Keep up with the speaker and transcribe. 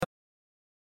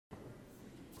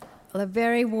Well, a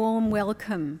very warm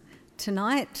welcome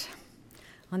tonight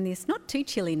on this not too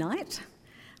chilly night.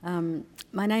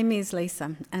 My name is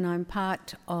Lisa and I'm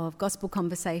part of Gospel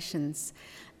Conversations,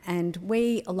 and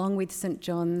we, along with St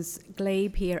John's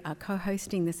Glebe here, are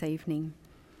co-hosting this evening.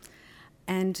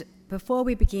 And before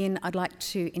we begin, I'd like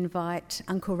to invite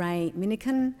Uncle Ray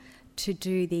Minniecon to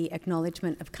do the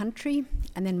acknowledgement of country,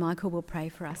 and then Michael will pray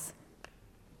for us.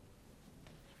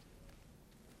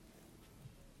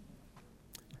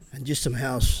 And just some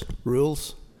house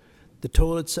rules. The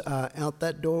toilets are out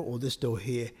that door or this door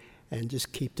here, and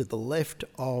just keep to the left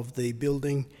of the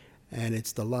building, and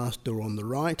it's the last door on the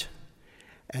right.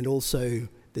 And also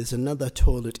there's another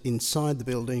toilet inside the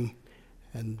building,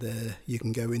 and you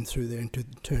can go in through there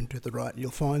and turn to the right.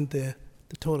 You'll find the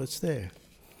toilets there.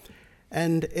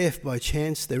 And if by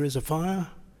chance there is a fire,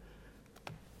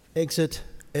 exit,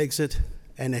 exit,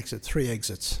 and exit. 3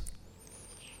 exits.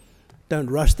 Don't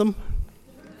rush them.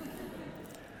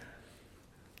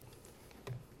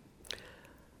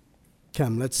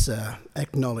 Come, let's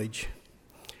acknowledge.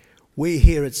 We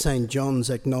here at St John's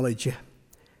acknowledge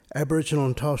Aboriginal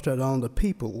and Torres Strait Islander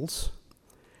peoples,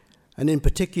 and in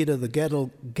particular the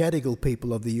Gadigal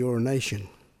people of the Eora Nation.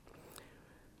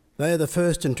 They are the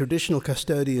first and traditional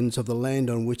custodians of the land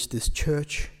on which this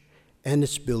church and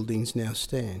its buildings now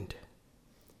stand.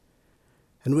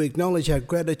 And we acknowledge our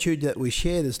gratitude that we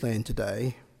share this land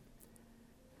today,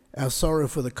 our sorrow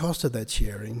for the cost of that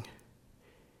sharing,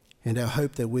 and our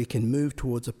hope that we can move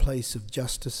towards a place of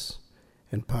justice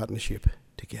and partnership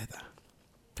together.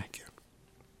 Thank you.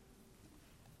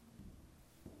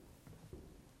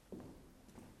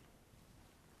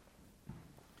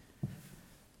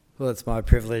 Well, it's my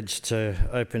privilege to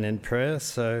open in prayer,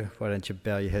 so why don't you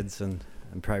bow your heads and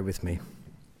pray with me.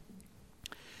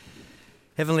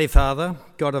 Heavenly Father,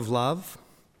 God of love,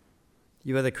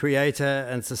 you are the creator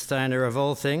and sustainer of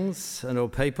all things and all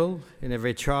people in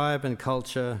every tribe and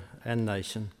culture and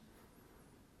nation.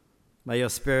 May your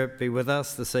Spirit be with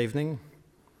us this evening.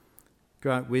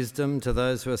 Grant wisdom to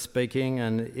those who are speaking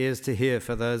and ears to hear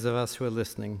for those of us who are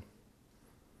listening.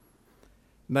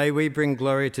 May we bring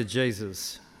glory to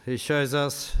Jesus, who shows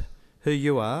us who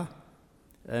you are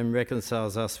and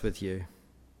reconciles us with you.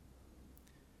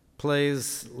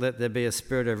 Please let there be a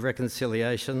spirit of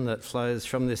reconciliation that flows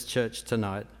from this church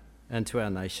tonight and to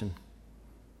our nation.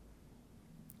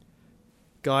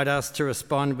 Guide us to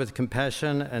respond with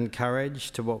compassion and courage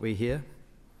to what we hear,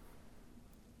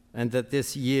 and that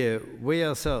this year we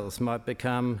ourselves might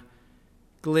become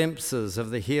glimpses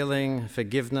of the healing,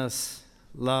 forgiveness,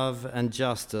 love and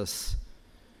justice,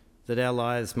 that our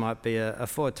lives might be a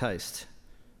foretaste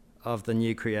of the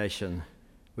new creation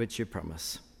which you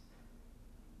promise.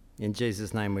 In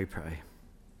Jesus' name we pray.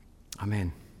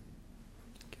 Amen.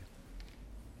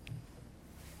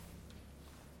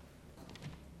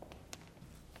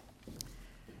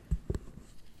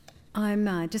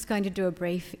 I'm just going to do a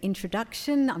brief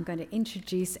introduction. I'm going to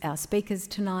introduce our speakers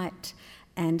tonight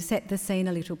and set the scene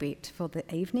a little bit for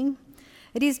the evening.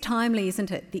 It is timely,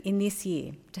 isn't it, in this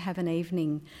year to have an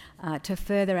evening to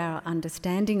further our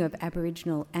understanding of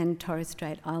Aboriginal and Torres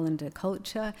Strait Islander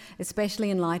culture, especially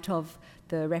in light of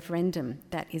the referendum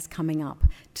that is coming up.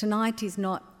 Tonight is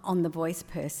not on The Voice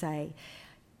per se.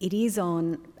 It is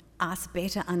on us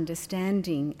better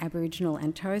understanding Aboriginal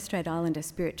and Torres Strait Islander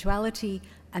spirituality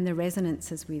and the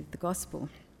resonances with the gospel.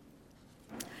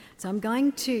 So I'm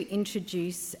going to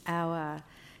introduce our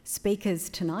speakers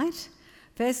tonight.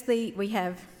 Firstly, we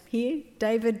have here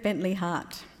David Bentley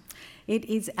Hart. It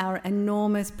is our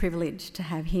enormous privilege to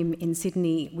have him in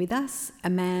Sydney with us, a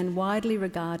man widely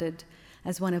regarded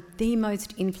as one of the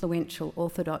most influential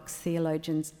Orthodox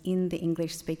theologians in the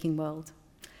English-speaking world.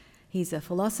 He's a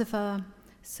philosopher,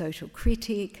 social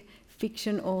critic,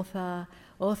 fiction author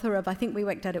of, I think we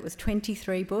worked out it was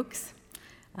 23 books.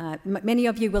 Many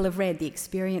of you will have read The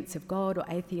Experience of God or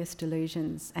Atheist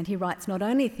Delusions, and he writes not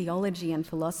only theology and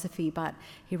philosophy, but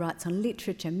he writes on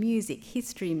literature, music,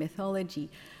 history, mythology,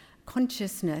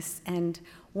 consciousness, and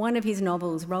one of his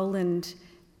novels, Roland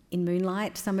in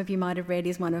Moonlight, some of you might have read,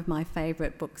 is one of my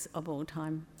favourite books of all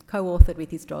time, co-authored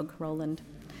with his dog, Roland.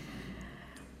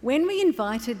 When we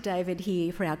invited David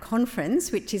here for our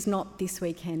conference, which is not this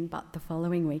weekend but the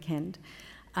following weekend,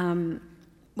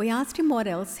 we asked him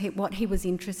what he was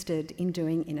interested in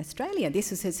doing in Australia.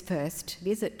 This was his first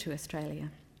visit to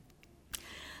Australia.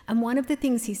 And one of the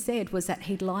things he said was that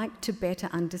he'd like to better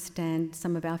understand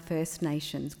some of our First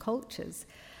Nations cultures.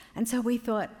 And so we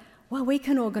thought, well, we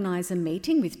can organise a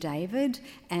meeting with David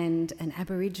and an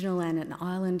Aboriginal and an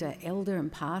Islander elder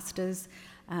and pastors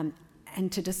and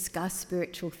to discuss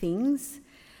spiritual things.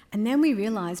 And then we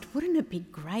realised, wouldn't it be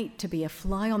great to be a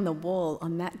fly on the wall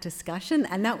on that discussion?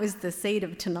 And that was the seed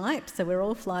of tonight. So we're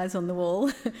all flies on the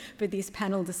wall for this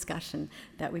panel discussion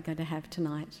that we're going to have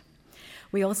tonight.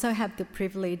 We also have the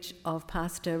privilege of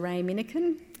Pastor Ray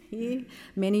Minniecon here.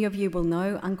 Many of you will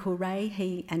know Uncle Ray.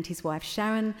 He and his wife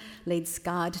Sharon lead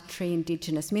Scarred Tree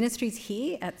Indigenous Ministries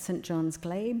here at St John's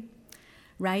Glebe.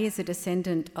 Ray is a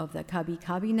descendant of the Kabi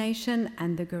Kabi Nation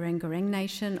and the Gureng Gureng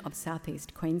Nation of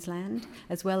southeast Queensland,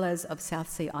 as well as of South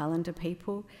Sea Islander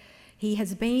people. He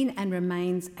has been and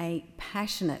remains a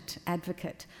passionate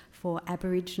advocate for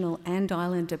Aboriginal and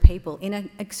Islander people in an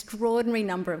extraordinary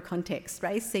number of contexts.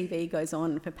 Ray's CV goes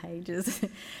on for pages.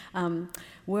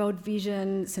 World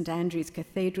Vision, St Andrew's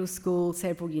Cathedral School,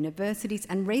 several universities,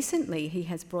 and recently he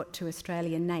has brought to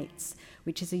Australia NAITS,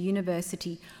 which is a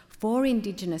university for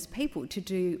Indigenous people to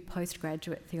do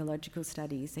postgraduate theological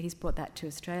studies. So he's brought that to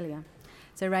Australia.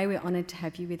 So Ray, we're honoured to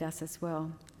have you with us as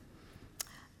well.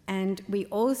 And we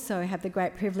also have the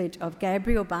great privilege of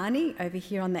Gabriel Bani over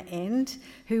here on the end,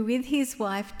 who with his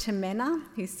wife Tamena,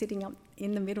 who's sitting up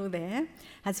in the middle there,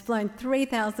 has flown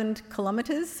 3,000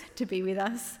 kilometres to be with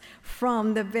us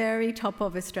from the very top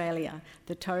of Australia,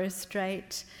 the Torres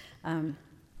Strait.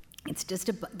 It's just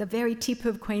the very tip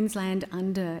of Queensland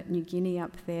under New Guinea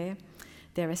up there.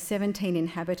 There are 17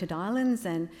 inhabited islands,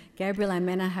 and Gabriel and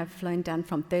Mena have flown down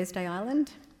from Thursday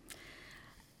Island.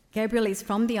 Gabriel is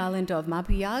from the island of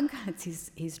Mabuyag,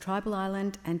 it's his tribal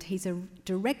island, and he's a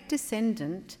direct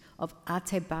descendant of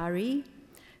Atebari,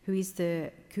 who is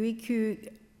the Kuiku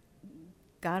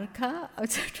Garka, I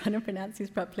was trying to pronounce this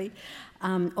properly,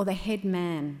 or the head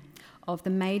man of the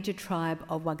major tribe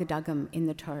of Wagadagam in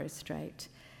the Torres Strait.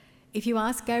 If you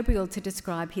ask Gabriel to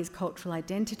describe his cultural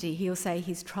identity, he'll say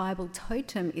his tribal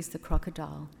totem is the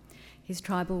crocodile, his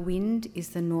tribal wind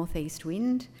is the northeast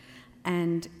wind,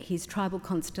 and his tribal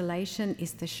constellation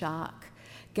is the shark.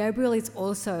 Gabriel is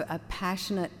also a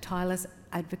passionate, tireless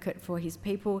advocate for his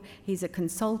people. He's a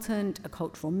consultant, a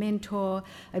cultural mentor,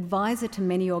 advisor to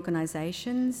many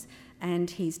organisations, and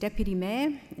he's Deputy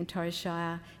Mayor in Torres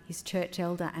Shire, he's church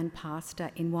elder and pastor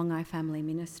in Wongai Family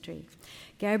Ministry.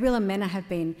 Gabriel and Mena have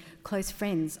been close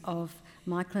friends of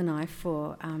Michael and I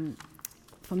for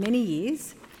many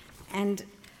years, and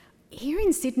here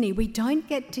in Sydney we don't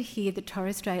get to hear the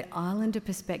Torres Strait Islander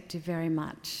perspective very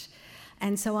much.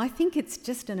 And so I think it's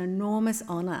just an enormous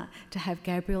honour to have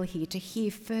Gabriel here to hear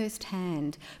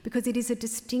firsthand, because it is a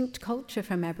distinct culture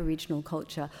from Aboriginal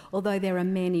culture, although there are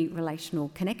many relational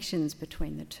connections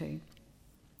between the two.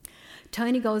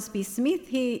 Tony Golsby Smith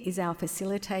here is our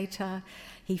facilitator.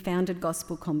 He founded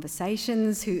Gospel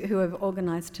Conversations, who have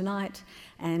organised tonight,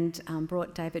 and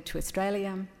brought David to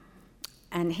Australia.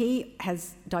 And he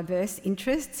has diverse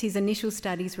interests. His initial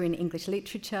studies were in English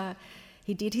literature.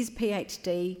 He did his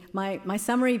PhD. My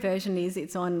summary version is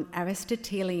it's on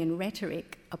Aristotelian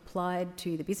rhetoric applied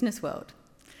to the business world.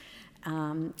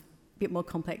 A bit more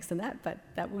complex than that, but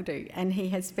that will do. And he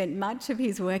has spent much of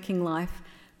his working life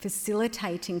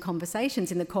facilitating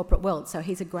conversations in the corporate world, so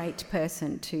he's a great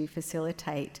person to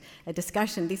facilitate a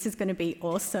discussion. This is going to be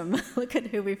awesome. Look at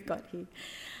who we've got here.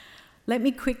 Let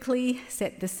me quickly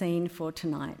set the scene for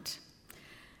tonight.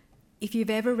 If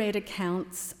you've ever read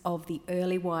accounts of the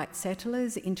early white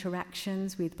settlers'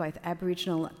 interactions with both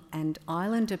Aboriginal and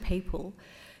Islander people,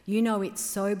 you know it's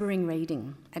sobering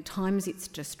reading. At times it's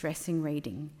distressing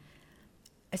reading,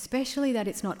 especially that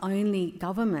it's not only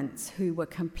governments who were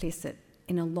complicit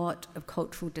in a lot of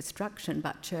cultural destruction,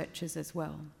 but churches as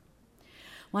well.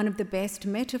 One of the best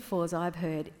metaphors I've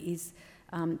heard is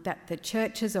that the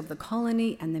churches of the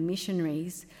colony and the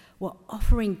missionaries were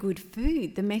offering good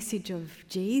food, the message of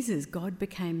Jesus, God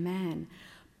became man,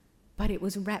 but it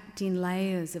was wrapped in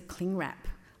layers of cling wrap,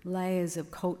 layers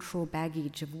of cultural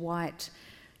baggage of white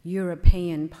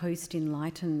European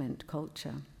post-Enlightenment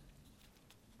culture.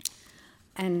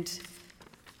 And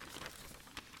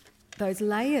those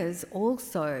layers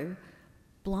also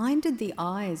blinded the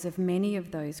eyes of many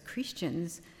of those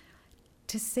Christians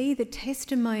to see the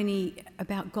testimony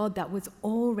about God that was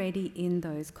already in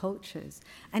those cultures.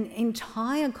 And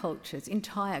entire cultures,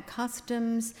 entire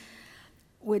customs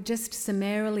were just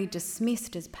summarily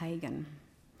dismissed as pagan.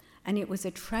 And it was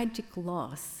a tragic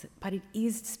loss, but it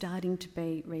is starting to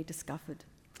be rediscovered.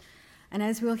 And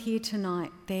as we'll hear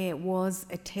tonight, there was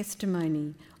a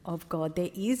testimony of God.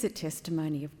 There is a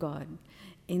testimony of God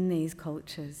in these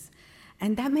cultures.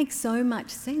 And that makes so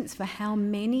much sense for how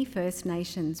many First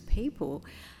Nations people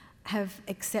have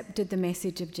accepted the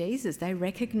message of Jesus. They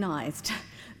recognised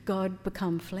God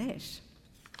become flesh.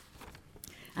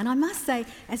 And I must say,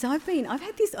 I've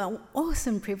had this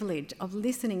awesome privilege of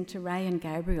listening to Ray and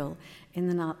Gabriel in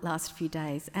the last few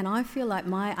days, and I feel like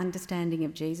my understanding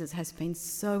of Jesus has been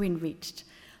so enriched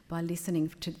by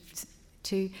listening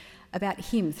to about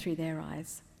him through their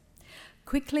eyes.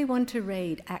 Quickly want to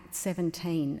read Acts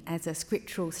 17 as a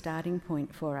scriptural starting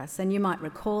point for us. And you might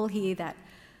recall here that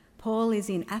Paul is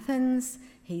in Athens,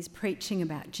 he's preaching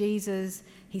about Jesus,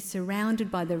 he's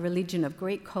surrounded by the religion of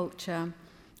Greek culture,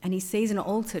 and he sees an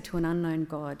altar to an unknown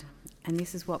God. And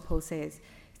this is what Paul says.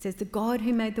 He says, "The God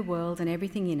who made the world and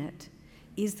everything in it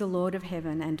is the Lord of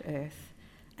heaven and earth,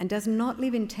 and does not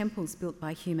live in temples built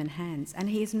by human hands, and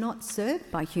he is not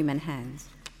served by human hands,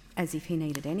 as if he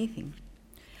needed anything.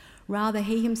 Rather,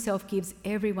 he himself gives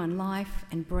everyone life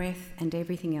and breath and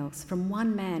everything else. From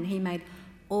one man he made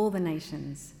all the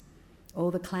nations, all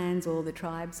the clans, all the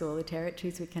tribes, all the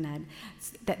territories we can add,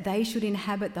 that they should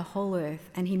inhabit the whole earth,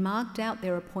 and he marked out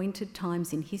their appointed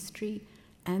times in history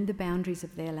and the boundaries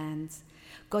of their lands.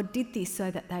 God did this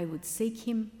so that they would seek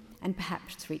him and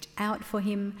perhaps reach out for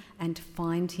him and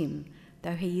find him,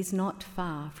 though he is not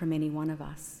far from any one of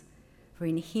us. For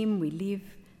in him we live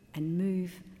and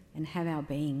move and have our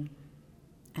being.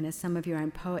 And as some of your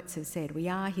own poets have said, we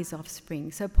are his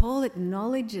offspring." So Paul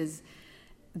acknowledges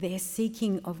their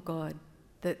seeking of God,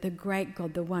 the great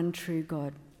God, the one true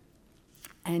God.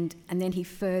 And then he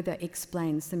further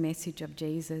explains the message of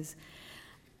Jesus.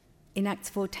 In Acts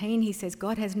 14, he says,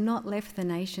 God has not left the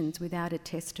nations without a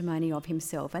testimony of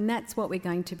himself. And that's what we're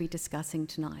going to be discussing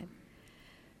tonight.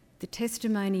 The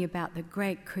testimony about the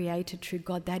great creator true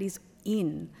God that is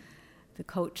in the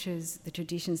cultures, the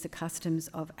traditions, the customs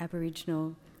of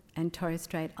Aboriginal and Torres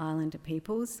Strait Islander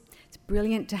peoples. It's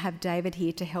brilliant to have David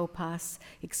here to help us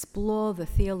explore the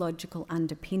theological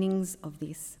underpinnings of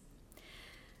this.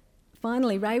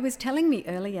 Finally, Ray was telling me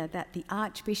earlier that the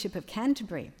Archbishop of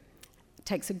Canterbury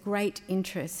takes a great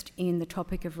interest in the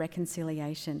topic of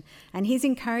reconciliation, and his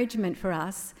encouragement for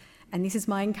us, and this is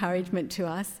my encouragement to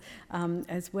us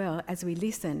as well as we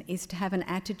listen, is to have an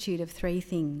attitude of three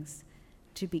things: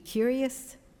 to be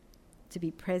curious, to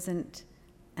be present,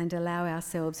 and allow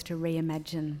ourselves to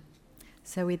reimagine.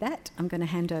 So with that, I'm going to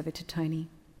hand over to Tony.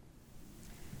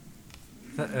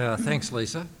 Thanks,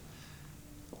 Lisa.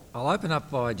 I'll open up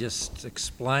by just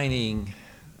explaining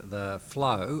the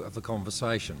flow of the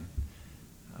conversation.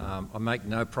 I make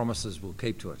no promises we'll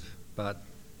keep to it, but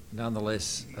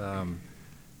nonetheless,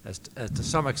 as to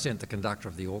some extent the conductor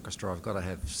of the orchestra, I've got to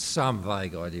have some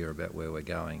vague idea about where we're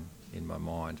going in my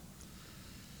mind.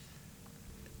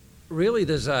 Really,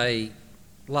 there's a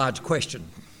large question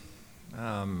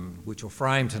which we'll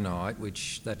frame tonight,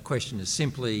 which that question is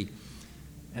simply,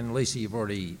 and Lisa, you've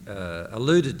already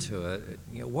alluded to it,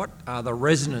 what are the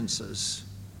resonances,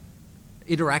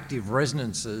 interactive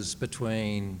resonances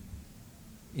between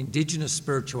Indigenous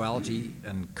spirituality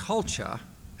and culture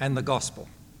and the gospel?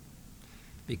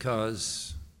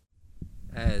 Because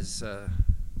as...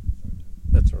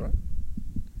 that's all right.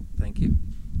 Thank you.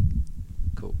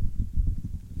 Cool.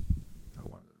 I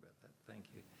wondered about that. Thank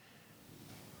you.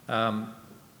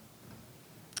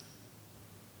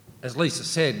 As Lisa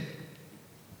said,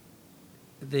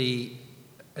 the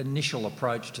initial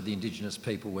approach to the Indigenous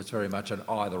people was very much an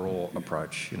either-or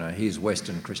approach. Here's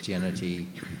Western Christianity,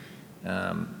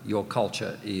 your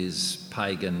culture is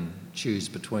pagan, choose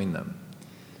between them.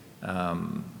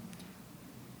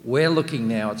 We're looking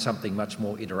now at something much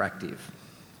more interactive,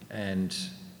 and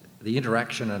the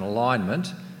interaction and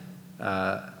alignment,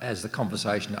 as the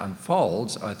conversation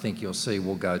unfolds, I think you'll see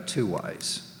will go two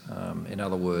ways. In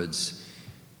other words,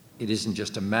 it isn't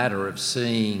just a matter of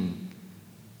seeing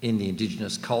in the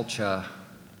Indigenous culture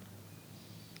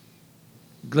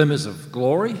glimmers of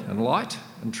glory and light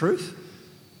and truth.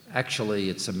 Actually,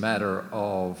 it's a matter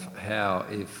of how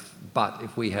if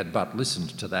we had listened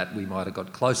to that, we might have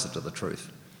got closer to the truth.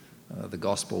 The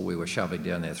gospel we were shoving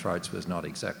down their throats was not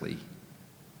exactly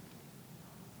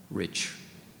rich.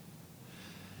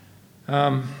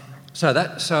 So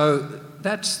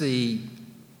that's the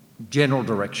general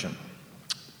direction.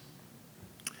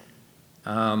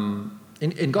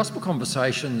 In gospel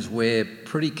conversations, we're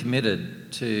pretty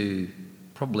committed to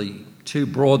probably two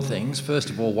broad things. First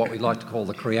of all, what we like to call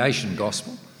the creation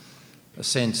gospel, a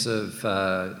sense of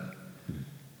that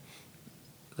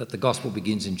the gospel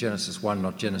begins in Genesis 1,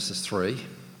 not Genesis 3,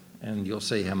 and you'll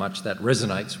see how much that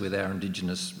resonates with our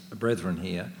Indigenous brethren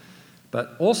here.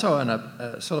 But also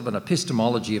sort of an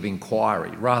epistemology of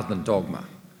inquiry rather than dogma.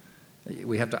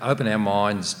 We have to open our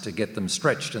minds to get them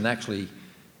stretched, and actually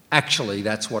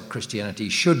that's what Christianity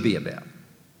should be about.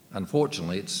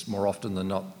 Unfortunately, it's more often than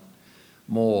not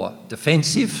more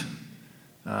defensive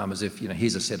as if,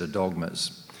 here's a set of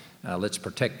dogmas, let's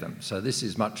protect them. So this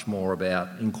is much more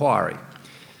about inquiry.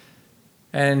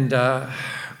 And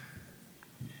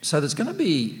so there's going to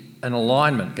be an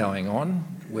alignment going on.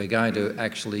 We're going to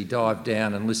actually dive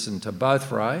down and listen to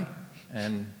both Ray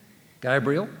and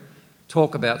Gabriel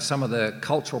talk about some of the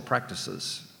cultural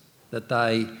practices that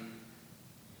they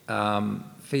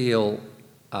feel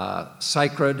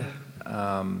sacred,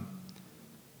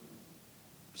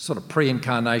 sort of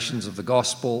pre-incarnations of the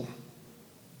gospel,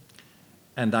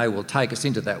 and they will take us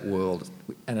into that world,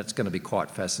 and it's going to be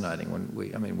quite fascinating.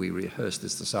 We rehearsed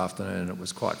this afternoon, and it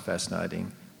was quite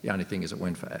fascinating. The only thing is it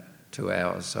went for 2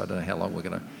 hours, so I don't know how long we're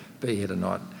going to be here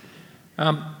tonight.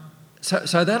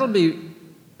 So that'll be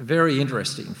very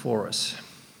interesting for us.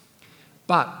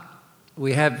 But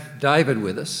we have David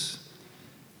with us,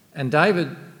 and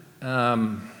David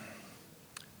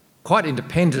quite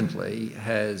independently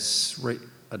has...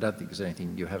 I don't think there's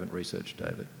anything you haven't researched,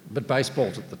 David, but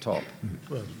baseball's at the top.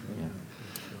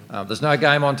 Yeah. There's no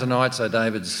game on tonight, so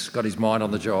David's got his mind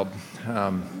on the job.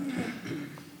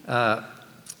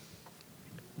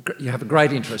 You have a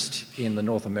great interest in the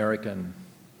North American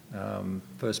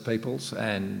First Peoples,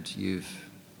 and you've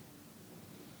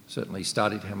certainly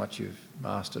studied how much you've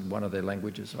mastered one of their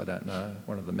languages. I don't know,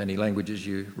 one of the many languages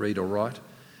you read or write.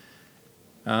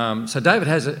 So David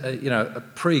has a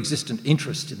pre-existent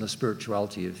interest in the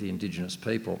spirituality of the Indigenous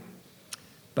people.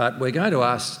 But we're going to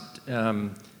ask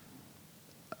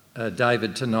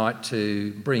David tonight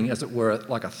to bring, as it were,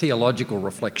 like a theological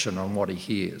reflection on what he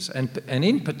hears. And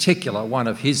in particular, one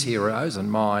of his heroes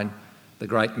and mine, the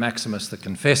great Maximus the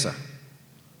Confessor.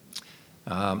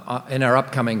 In our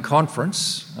upcoming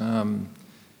conference,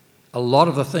 a lot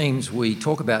of the themes we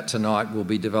talk about tonight will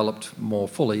be developed more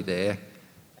fully there.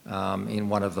 In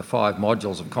one of the 5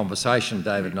 modules of conversation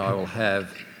David and I will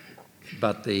have,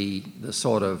 but the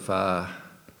sort of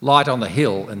light on the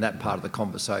hill in that part of the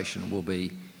conversation will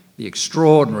be the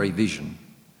extraordinary vision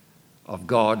of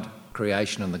God,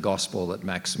 creation and the gospel that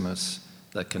Maximus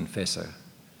the Confessor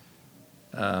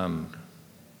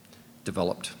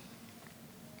developed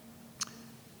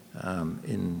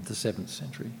in the 7th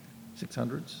century,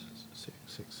 600s?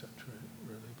 6th century,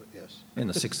 really, but yes. In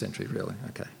the 6th century, really.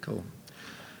 Okay, cool.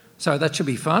 So that should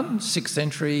be fun. 6th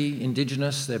century,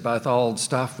 Indigenous, they're both old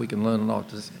stuff. We can learn a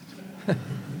lot.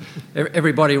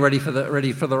 Everybody ready for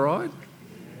the ride?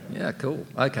 Yeah, cool.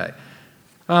 Okay.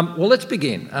 Well, let's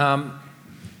begin.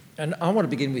 And I want to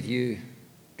begin with you,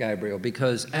 Gabriel,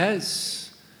 because as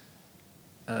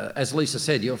Lisa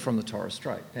said, you're from the Torres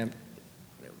Strait. And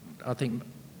I think,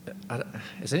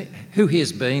 who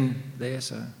here's been there?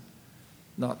 So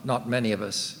not many of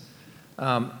us.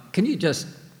 Can you just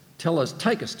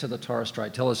take us to the Torres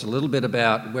Strait. Tell us a little bit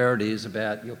about where it is,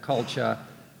 about your culture,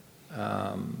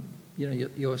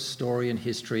 your story and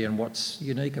history, and what's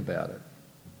unique about it.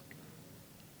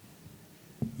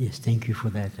 Yes, thank you for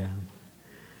that,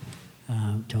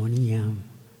 Tony.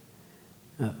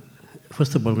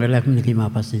 First of all, I'd like to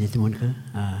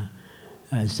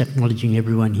acknowledging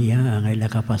everyone here. I'd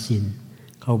like to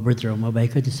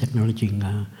acknowledging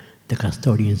the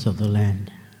custodians of the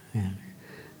land.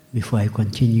 Before I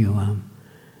continue,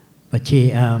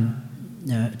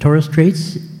 Torres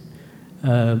Straits,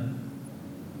 over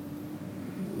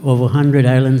 100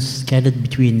 islands scattered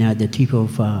between the tip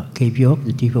of Cape York,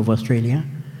 the tip of Australia,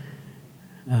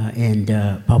 and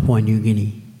Papua New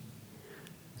Guinea.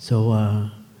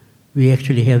 So we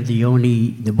actually have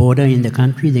the border in the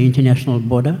country, the international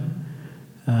border,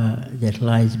 that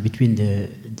lies between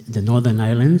the northern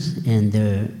islands and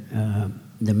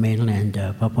the mainland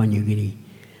Papua New Guinea.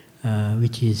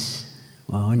 Which is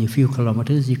only a few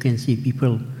kilometers. You can see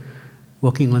people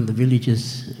walking on the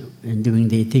villages and doing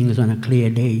their things on a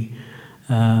clear day.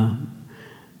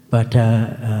 But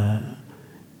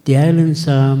the islands,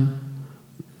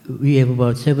 we have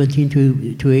about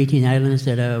 17 to 18 islands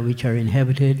which are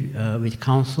inhabited with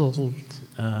councils,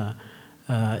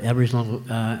 Aboriginal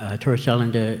Torres Strait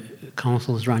Islander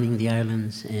councils running the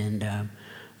islands. And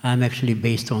I'm actually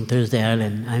based on Thursday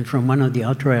Island. I'm from one of the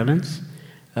outer islands,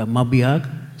 Mabiag.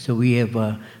 So we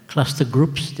have cluster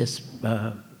groups that's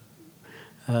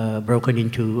broken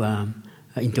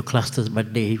into clusters,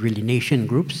 but they really nation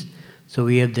groups. So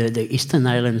we have the eastern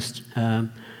islands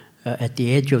at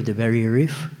the edge of the Barrier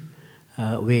Reef,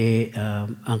 where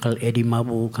Uncle Eddie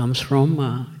Mabo comes from.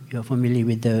 You're familiar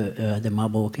with the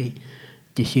Mabo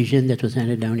decision that was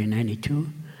handed down in '92.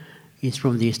 He's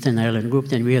from the Eastern Island group.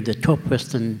 Then we have the top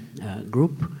Western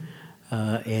group,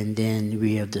 and then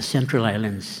we have the Central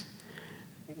Islands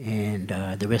and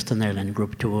the Western Island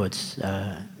group towards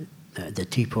the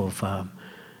tip of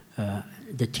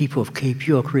the tip of Cape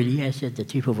York, really. I said the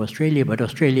tip of Australia, but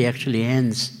Australia actually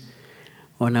ends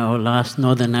on our last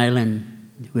northern island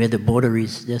where the border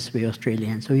is. That's where Australia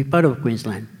ends. So we're part of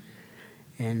Queensland.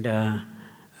 And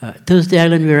Thursday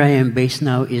Island, where I am based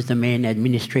now, is the main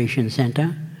administration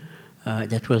centre.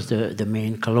 That was the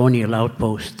main colonial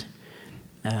outpost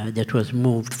that was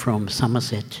moved from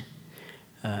Somerset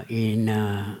in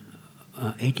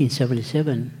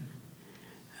 1877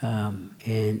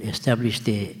 and established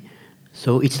there.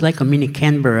 So it's like a mini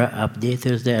Canberra up there,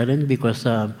 Thursday Island, because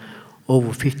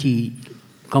over 50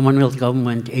 Commonwealth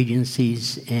government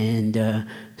agencies and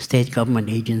state government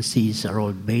agencies are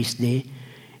all based there,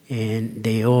 and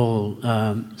they all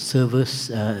service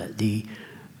the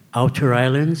outer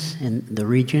islands and the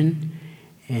region,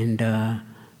 and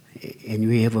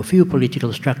we have a few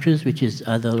political structures, which is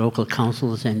other local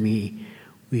councils, and we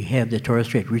have the Torres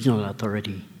Strait Regional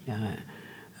Authority,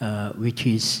 which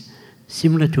is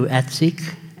similar to ATSIC,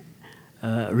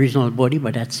 regional body,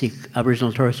 but ATSIC,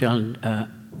 Aboriginal Torres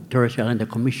Strait Islander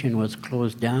Commission was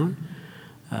closed down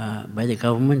by the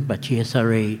government, but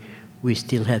TSRA, we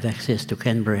still have access to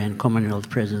Canberra and Commonwealth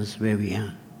presence where we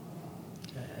are.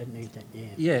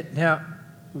 Yeah, now,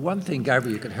 one thing,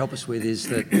 Gabriel, you could help us with is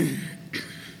that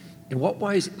in what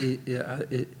ways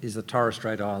is the Torres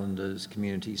Strait Islanders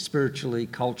community spiritually,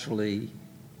 culturally,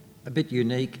 a bit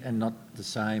unique and not the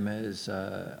same as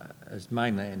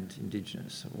mainland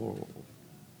Indigenous, or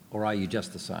are you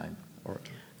just the same?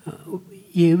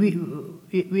 Yeah,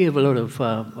 we have a lot of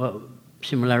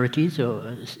similarities,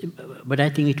 but I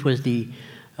think it was the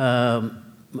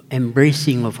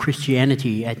embracing of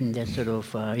Christianity. I think that sort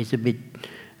of is a bit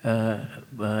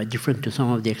different to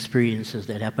some of the experiences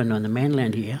that happened on the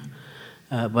mainland here.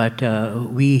 But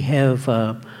we have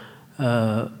an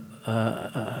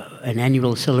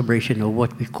annual celebration of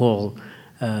what we call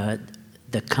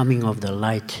the Coming of the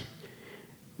Light,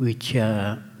 which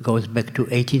goes back to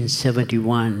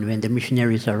 1871 when the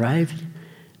missionaries arrived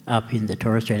up in the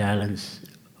Torres Strait Islands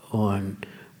on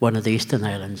one of the eastern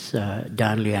islands,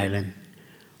 Darnley Island,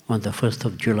 on the 1st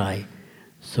of July.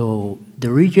 So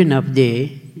the region up there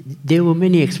were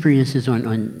many experiences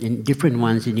in different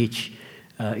ones in each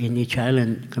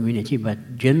island community,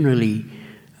 but generally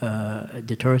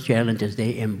the Torres Strait Islanders,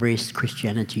 they embraced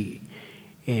Christianity.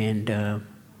 And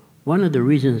one of the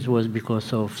reasons was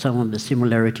because of some of the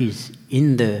similarities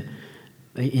in the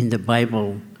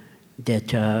Bible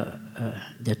that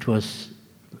was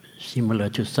similar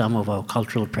to some of our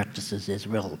cultural practices as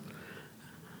well.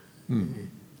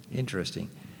 Interesting.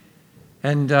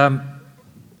 And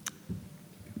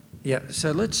yeah,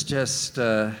 so let's just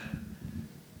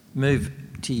move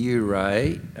to you,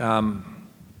 Ray.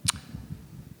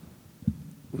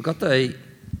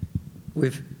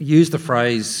 We've used the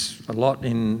phrase a lot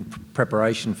in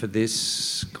preparation for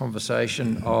this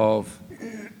conversation of,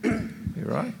 you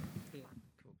right?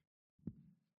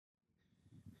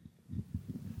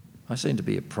 I seem to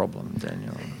be a problem,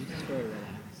 Daniel. It's very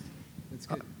relaxed. It's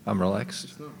good. I'm relaxed?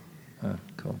 It's not. Oh,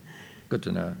 cool. Good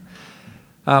to know.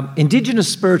 Indigenous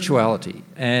spirituality,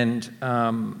 and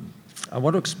I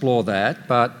want to explore that,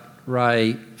 but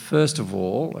Ray, first of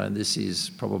all, and this is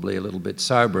probably a little bit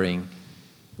sobering,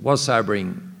 it was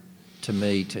sobering to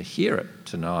me to hear it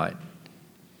tonight.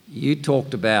 You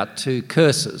talked about two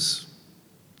curses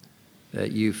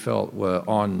that you felt were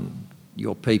on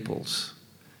your peoples.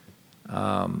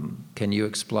 Can you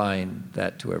explain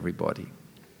that to everybody?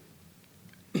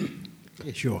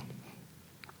 Yeah, sure.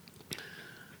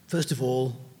 First of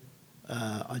all,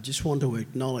 I just want to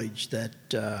acknowledge that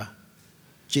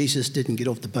Jesus didn't get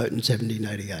off the boat in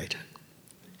 1788.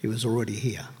 He was already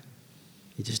here.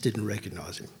 You just didn't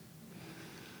recognise him.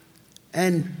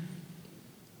 And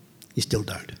you still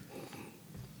don't.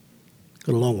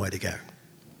 Got a long way to go.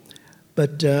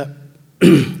 But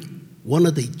one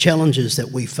of the challenges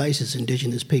that we face as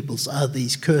Indigenous peoples are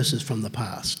these curses from the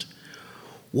past.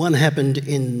 One happened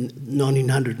in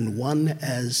 1901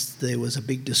 as there was a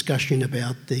big discussion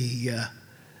about the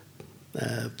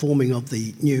forming of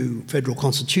the new federal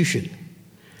constitution.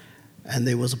 And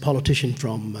there was a politician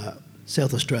from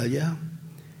South Australia.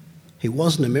 He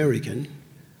was an American,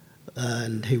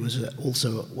 and he was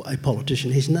also a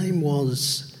politician. His name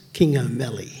was King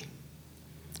O'Malley.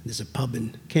 There's a pub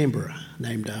in Canberra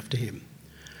named after him.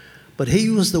 But he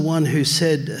was the one who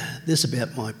said this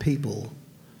about my people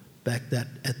back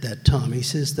at that time. He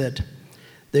says that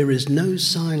there is no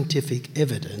scientific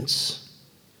evidence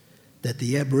that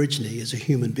the Aborigine is a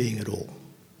human being at all.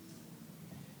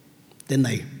 Then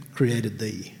they created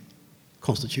the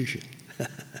Constitution.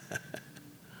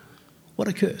 What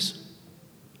a curse.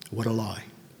 What a lie.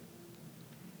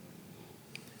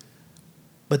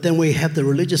 But then we have the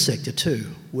religious sector too,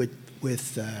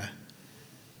 with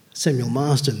Samuel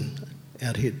Marsden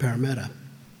out here at Parramatta,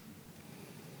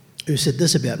 who said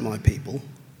this about my people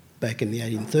back in the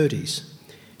 1830s.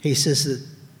 He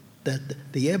says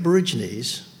that the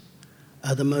Aborigines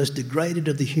are the most degraded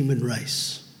of the human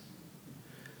race.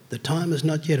 The time has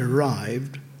not yet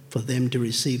arrived for them to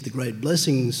receive the great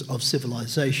blessings of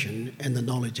civilization and the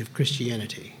knowledge of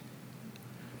Christianity.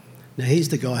 Now he's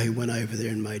the guy who went over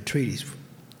there and made treaties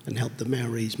and helped the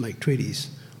Maoris make treaties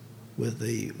with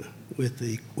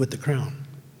the crown.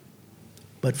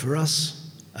 But for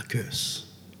us, a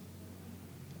curse,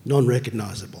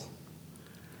 non-recognisable.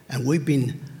 And we've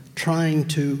been trying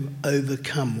to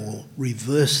overcome or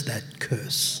reverse that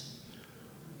curse.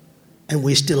 And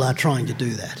we still are trying to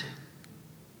do that.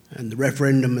 And the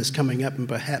referendum is coming up, and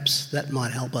perhaps that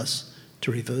might help us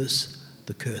to reverse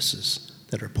the curses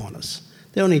that are upon us.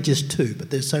 They're only just two, but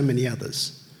there's so many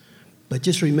others. But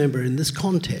just remember, in this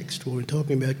context, when we're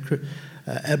talking about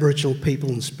Aboriginal people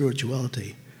and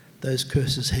spirituality, those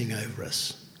curses hang over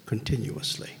us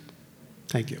continuously.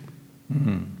 Thank you.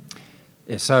 Mm-hmm.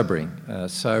 Yeah,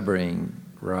 sobering,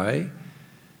 Ray.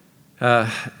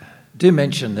 Do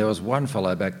mention there was one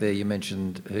fellow back there you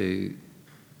mentioned who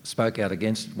spoke out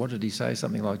against, what did he say?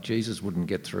 Something like Jesus wouldn't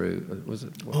get through, was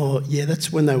it? What? Oh, yeah, that's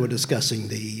when they were discussing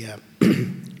the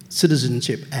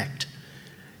Citizenship Act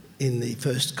in the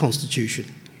first Constitution.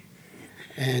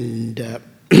 And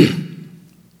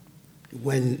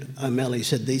when O'Malley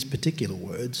said these particular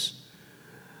words,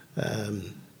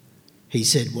 he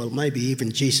said, well, maybe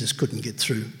even Jesus couldn't get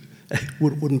through,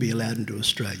 wouldn't be allowed into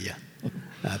Australia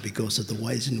because of the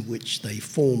ways in which they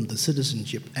formed the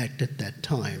Citizenship Act at that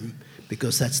time,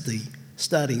 because that's the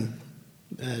starting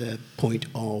point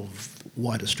of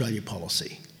White Australia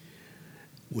policy,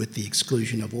 with the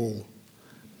exclusion of all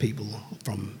people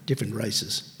from different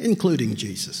races, including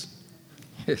Jesus.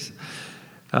 Yes.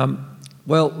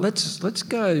 Well, let's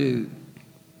go,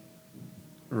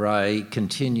 Ray,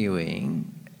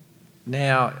 continuing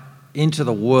now into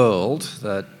the world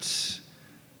that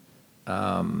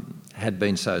had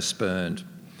been so spurned.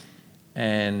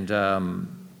 And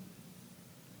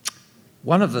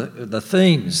one of the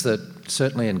themes that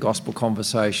certainly in gospel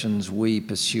conversations we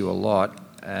pursue a lot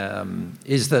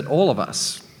is that all of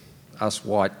us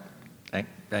white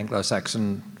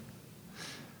Anglo-Saxon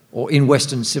or in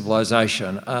Western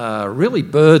civilization are really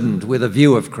burdened with a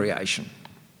view of creation.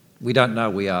 We don't know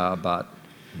we are, but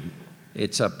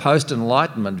it's a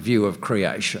post-Enlightenment view of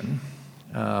creation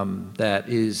that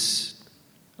is,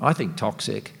 I think,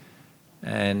 toxic.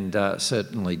 And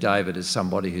certainly David is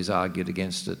somebody who's argued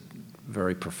against it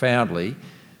very profoundly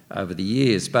over the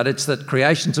years. But it's that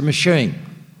creation's a machine.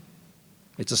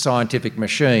 It's a scientific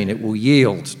machine. It will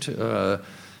yield to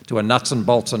a nuts and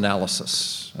bolts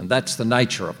analysis, and that's the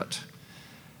nature of it.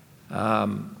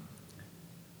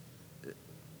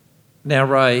 Now,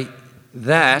 Ray,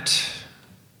 that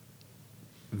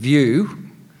view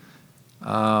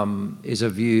is a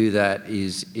view that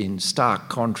is in stark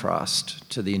contrast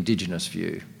to the Indigenous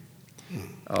view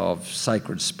of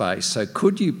sacred space. So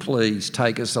could you please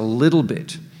take us a little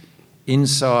bit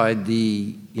inside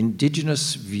the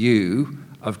Indigenous view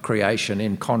of creation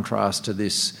in contrast to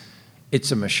this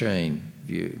it's a machine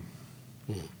view?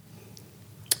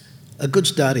 A good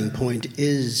starting point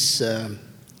is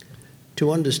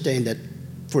to understand that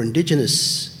for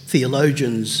Indigenous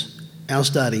theologians, our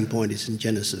starting point is in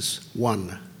Genesis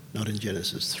 1, not in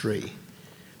Genesis 3,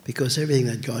 because everything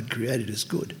that God created is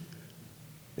good,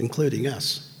 including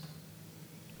us.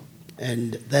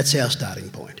 And that's our starting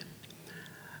point.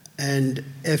 And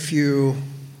if you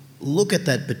look at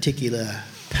that particular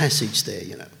passage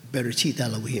there, Bereshit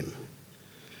Elohim,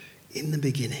 in the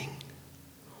beginning,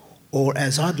 or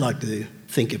as I'd like to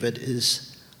think of it,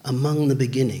 is among the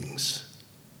beginnings,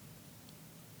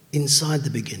 inside the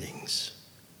beginnings,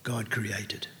 God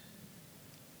created.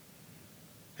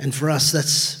 And for us, that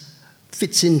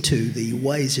fits into the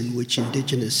ways in which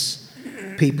Indigenous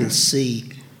people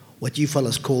see what you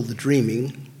fellas call the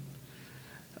dreaming,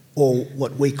 or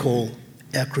what we call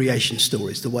our creation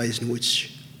stories, the ways in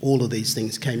which all of these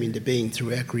things came into being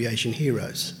through our creation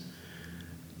heroes,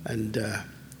 and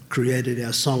created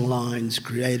our song lines,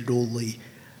 created all the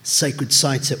sacred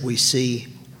sites that we see.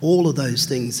 All of those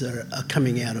things are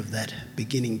coming out of that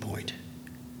beginning point.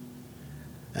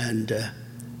 And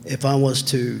if I was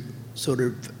to sort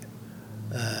of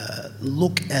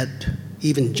look at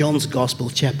even John's Gospel,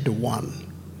 chapter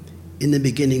 1, in the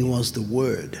beginning was the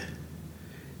Word.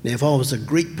 Now, if I was a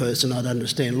Greek person, I'd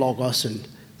understand logos and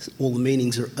all the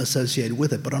meanings are associated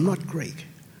with it, but I'm not Greek.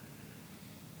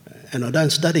 And I don't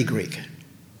study Greek.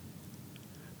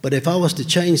 But if I was to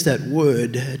change that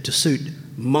word to suit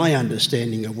my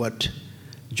understanding of what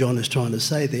John is trying to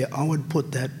say there, I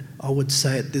would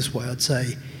say it this way. I'd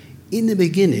say, in the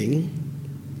beginning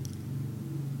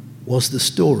was the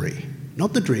story,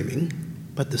 not the dreaming,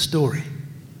 but the story.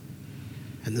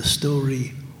 And the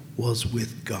story was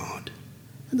with God.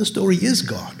 And the story is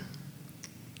God.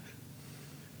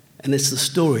 And it's the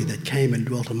story that came and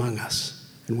dwelt among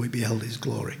us, and we beheld his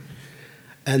glory.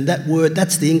 And that word,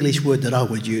 that's the English word that I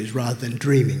would use rather than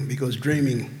dreaming, because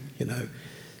dreaming,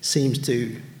 seems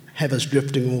to have us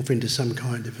drifting off into some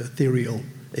kind of ethereal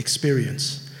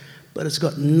experience. But it's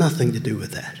got nothing to do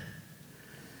with that.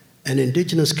 And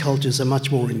Indigenous cultures are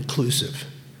much more inclusive.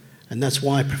 And that's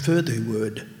why I prefer the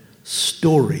word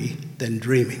story than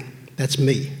dreaming. That's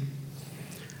me.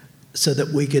 So that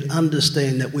we could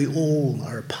understand that we all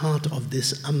are a part of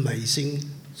this amazing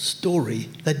story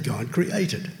that God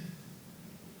created.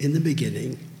 In the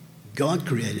beginning, God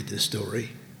created this story,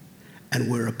 and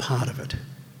we're a part of it.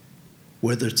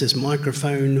 Whether it's this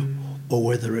microphone, or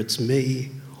whether it's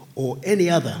me, or any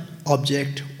other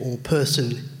object or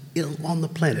person on the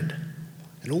planet,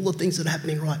 and all the things that are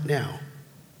happening right now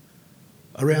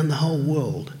around the whole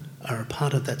world are a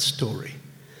part of that story.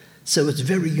 So it's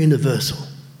very universal,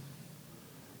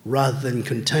 rather than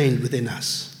contained within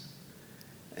us.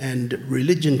 And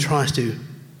religion tries to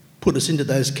put us into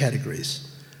those categories.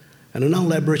 And an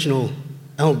old Aboriginal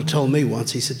elder told me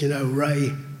once, he said,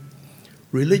 Ray,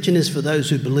 religion is for those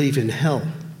who believe in hell.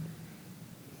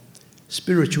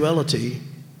 Spirituality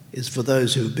is for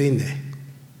those who have been there.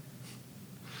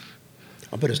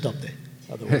 I better stop there,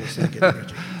 otherwise I get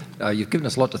rejected. You've given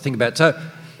us a lot to think about. So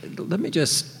let me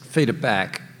just feed it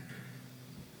back.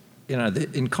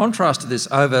 In contrast to this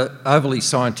overly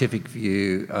scientific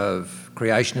view of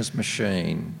creation as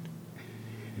machine,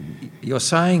 you're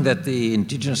saying that the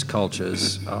Indigenous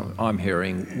cultures, I'm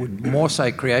hearing, would more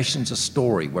say creation's a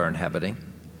story we're inhabiting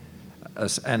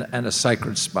and a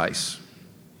sacred space.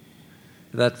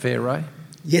 Is that fair, Ray?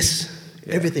 Yes,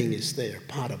 yeah. Everything is there,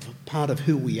 part of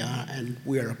who we are, and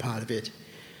we're a part of it.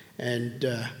 And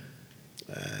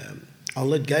I'll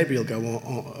let Gabriel go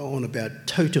on about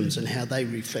totems and how they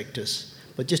reflect us.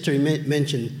 But just to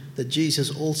mention that Jesus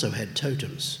also had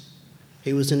totems.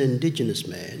 He was an Indigenous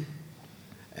man,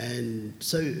 and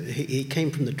so he came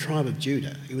from the tribe of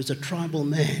Judah. He was a tribal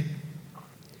man.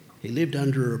 He lived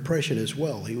under oppression as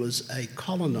well. He was a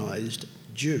colonised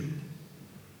Jew.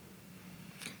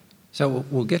 So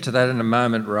we'll get to that in a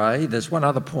moment, Ray. There's one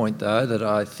other point, though, that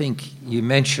I think you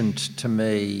mentioned to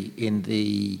me in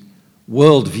the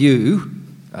worldview,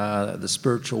 the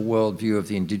spiritual worldview of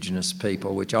the Indigenous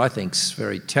people, which I think is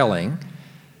very telling.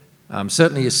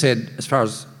 Certainly you said, as far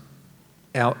as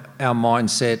our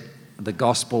mindset, the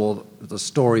gospel, the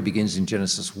story begins in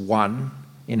Genesis 1,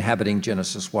 inhabiting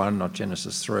Genesis 1, not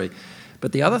Genesis 3.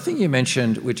 But the other thing you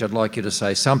mentioned, which I'd like you to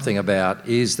say something about,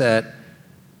 is that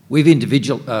we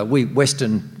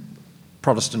Western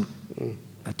Protestant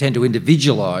tend to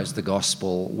individualise the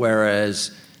gospel,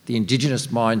 whereas the Indigenous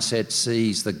mindset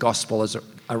sees the gospel as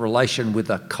a relation with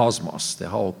the cosmos, the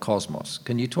whole cosmos.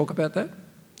 Can you talk about that?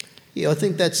 Yeah, I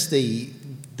think that's the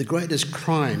greatest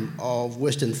crime of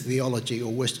Western theology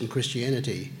or Western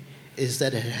Christianity, is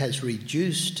that it has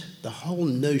reduced the whole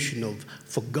notion of,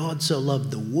 for God so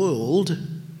loved the world,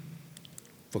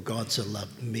 for God so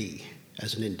loved me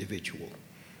as an individual.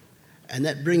 And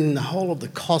that bringing the whole of the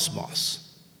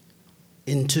cosmos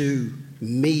into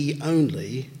me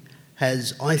only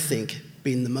has, I think,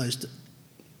 been the most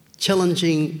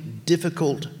challenging,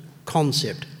 difficult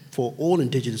concept for all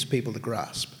Indigenous people to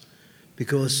grasp.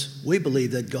 Because we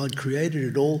believe that God created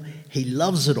it all, he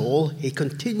loves it all, he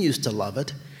continues to love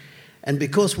it, and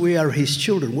because we are his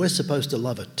children, we're supposed to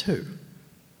love it too.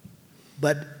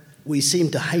 But we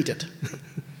seem to hate it,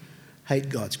 hate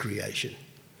God's creation.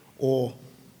 Or,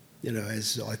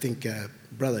 as I think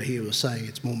Brother here was saying,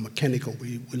 it's more mechanical.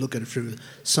 We look at it through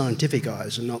scientific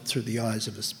eyes and not through the eyes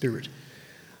of the spirit.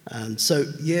 And so,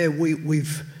 yeah,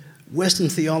 we've Western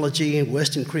theology and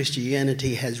Western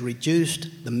Christianity has reduced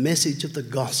the message of the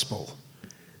gospel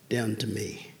down to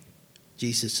me.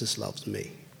 Jesus just loves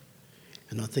me.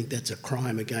 And I think that's a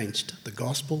crime against the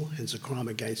gospel, and it's a crime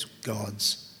against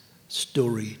God's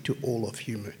story to all of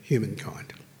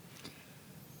humankind.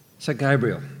 So,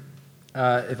 Gabriel,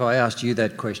 if I asked you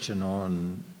that question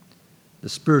on the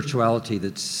spirituality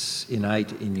that's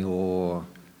innate in your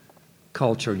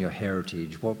culture and your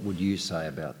heritage, what would you say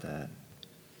about that?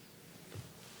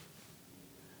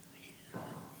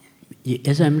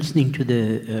 As I'm listening to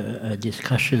the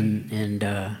discussion, and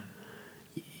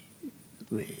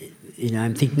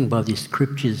I'm thinking about the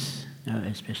scriptures,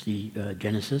 especially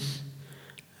Genesis,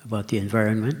 about the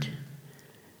environment,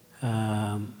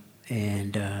 and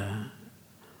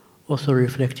also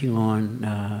reflecting on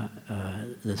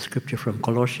the scripture from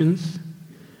Colossians,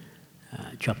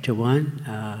 chapter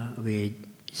 1, where it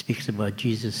speaks about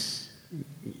Jesus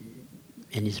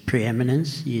and his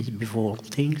preeminence. He is before all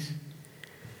things.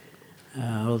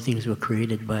 All things were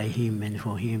created by him and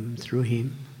for him, through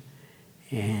him.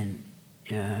 And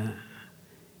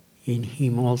in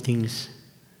him all things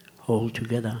hold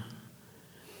together.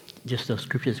 Just those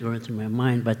scriptures going through my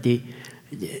mind. But the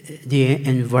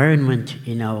environment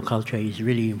in our culture is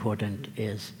really important,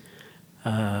 as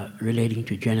relating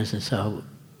to Genesis, how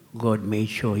God made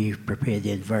sure he prepared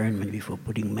the environment before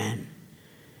putting man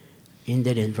in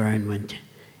that environment.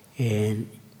 And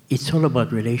it's all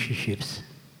about relationships.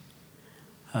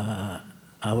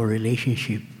 Our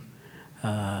relationship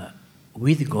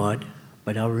with God,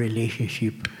 but our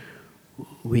relationship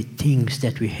with things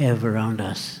that we have around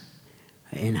us,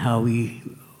 and how we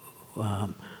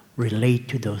relate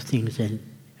to those things, and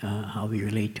how we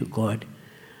relate to God.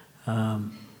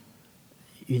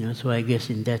 So I guess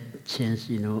in that sense,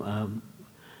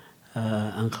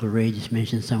 Uncle Ray just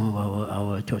mentioned some of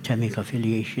our totemic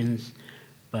affiliations,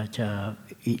 but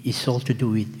it's all to do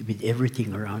with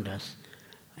everything around us.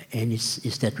 And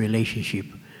it's that relationship,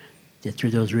 that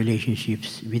through those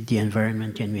relationships with the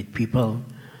environment and with people,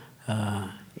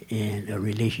 and a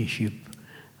relationship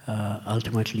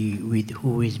ultimately with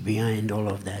who is behind all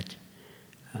of that.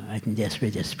 I think that's where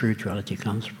the spirituality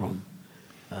comes from.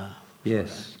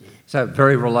 Yes. So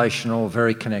very relational,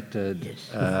 very connected,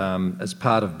 Yes. As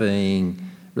part of being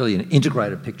really an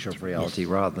integrated picture of reality, yes,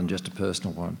 rather than just a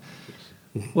personal one.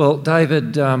 Yes. Well,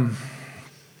 David,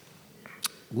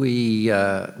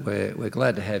 we're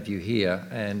glad to have you here,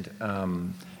 and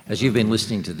as you've been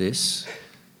listening to this,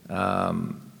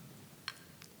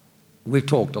 we've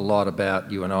talked a lot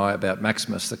about, you and I, about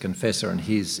Maximus the Confessor and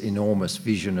his enormous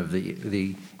vision of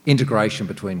the integration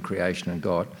between creation and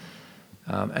God.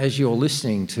 As you're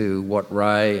listening to what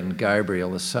Ray and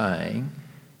Gabriel are saying,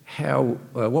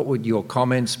 what would your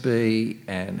comments be,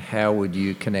 and how would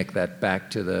you connect that back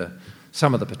to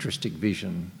some of the patristic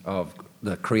vision of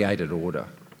the created order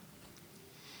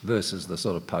versus the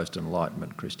sort of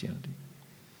post-Enlightenment Christianity?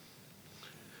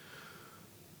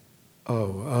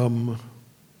 Hello.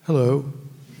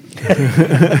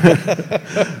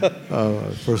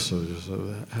 First of all, just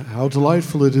how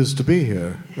delightful it is to be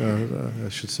here. I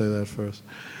should say that first.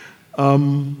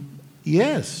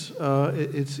 Yes,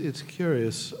 it's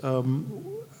curious.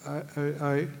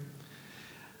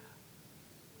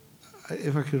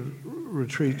 If I could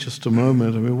retreat just a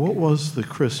moment, I mean, what was the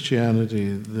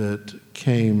Christianity that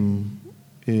came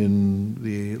in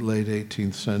the late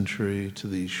 18th century to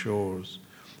these shores?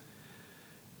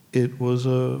 It was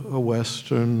a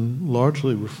Western,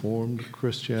 largely Reformed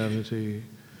Christianity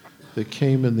that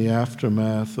came in the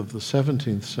aftermath of the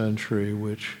 17th century,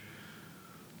 which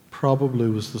probably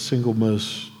was the single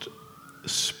most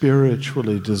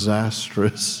spiritually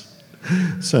disastrous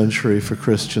century for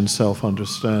Christian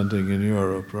self-understanding in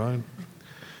Europe, right?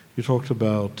 You talked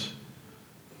about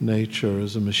nature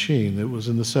as a machine. It was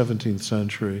in the 17th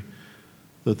century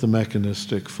that the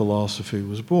mechanistic philosophy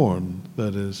was born,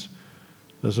 that is,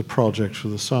 as a project for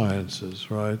the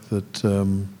sciences, right?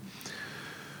 That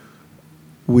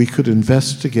we could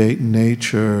investigate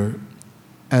nature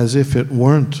as if it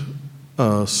weren't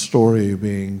a story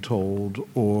being told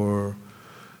or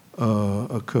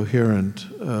a coherent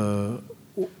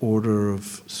order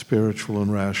of spiritual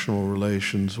and rational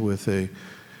relations with an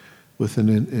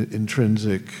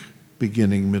intrinsic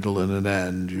beginning, middle, and an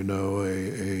end.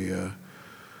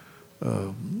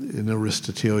 In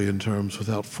Aristotelian terms,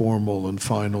 without formal and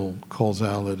final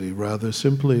causality, rather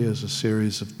simply as a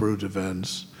series of brute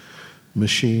events,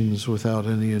 machines without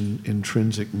any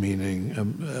intrinsic meaning,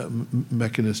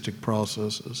 mechanistic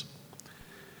processes.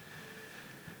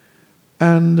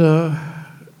 And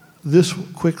this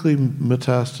quickly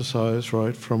metastasized,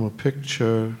 right, from a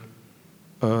picture,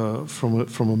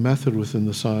 from a method within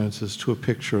the sciences to a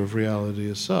picture of reality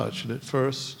as such. And at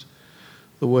first,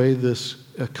 the way this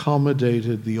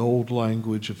accommodated the old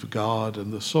language of God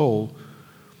and the soul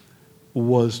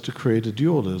was to create a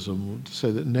dualism, to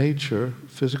say that nature,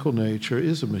 physical nature,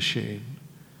 is a machine.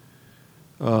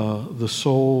 The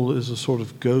soul is a sort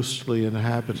of ghostly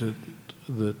inhabitant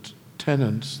that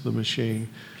tenants the machine,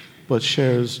 but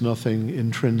shares nothing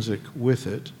intrinsic with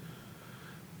it.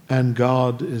 And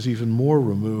God is even more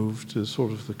removed, as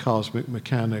sort of the cosmic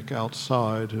mechanic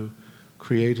outside who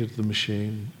created the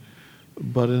machine,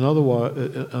 but in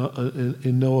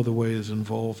no other way is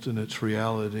involved in its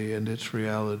reality, and its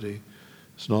reality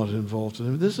is not involved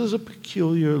in it. This is a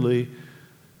peculiarly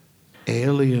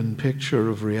alien picture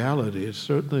of reality. It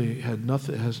certainly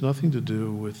has nothing to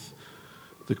do with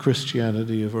the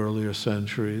Christianity of earlier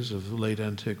centuries, of late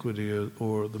antiquity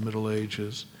or the Middle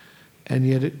Ages, and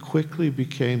yet it quickly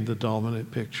became the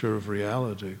dominant picture of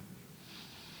reality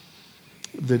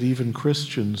that even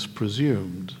Christians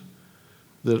presumed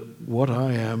that what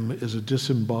I am is a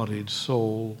disembodied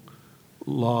soul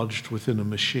lodged within a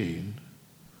machine.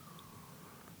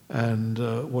 And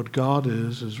what God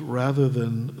is rather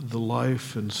than the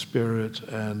life and spirit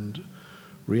and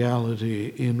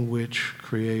reality in which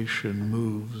creation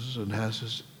moves and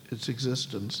has its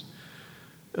existence,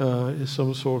 is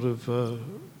some sort of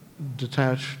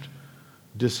detached,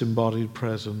 disembodied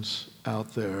presence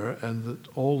out there, and that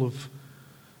all of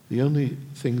the only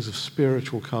things of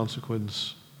spiritual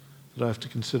consequence that I have to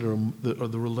consider are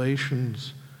the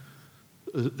relations,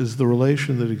 is the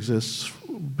relation that exists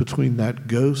between that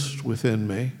ghost within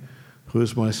me, who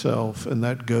is myself, and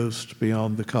that ghost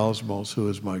beyond the cosmos, who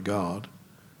is my God.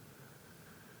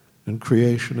 And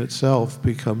creation itself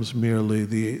becomes merely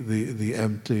the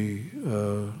empty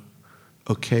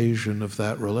occasion of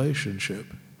that relationship.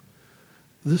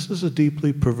 This is a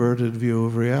deeply perverted view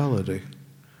of reality.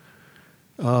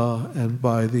 And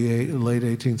by the late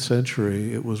 18th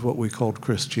century, it was what we called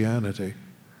Christianity.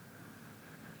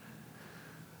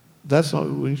 That's not,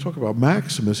 when you talk about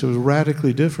Maximus, it was a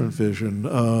radically different vision.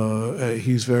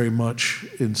 He's very much,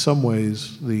 in some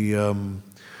ways, the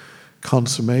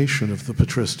consummation of the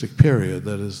patristic period,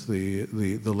 that is the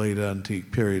late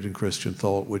antique period in Christian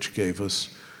thought, which gave us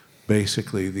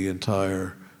basically the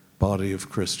entire body of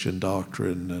Christian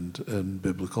doctrine and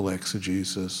biblical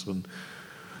exegesis and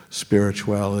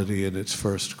spirituality in its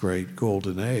first great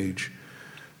golden age.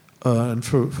 And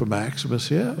for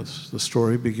Maximus, yes, the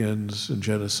story begins in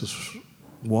Genesis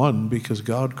 1 because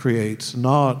God creates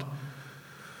not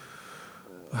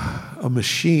a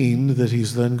machine that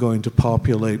he's then going to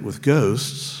populate with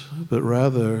ghosts, but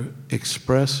rather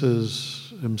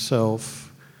expresses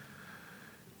himself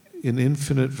in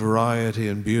infinite variety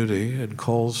and beauty and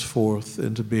calls forth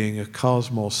into being a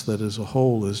cosmos that as a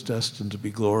whole is destined to be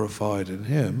glorified in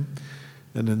him.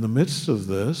 And in the midst of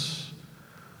this,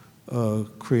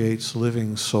 creates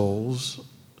living souls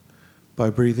by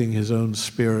breathing his own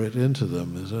spirit into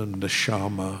them, his own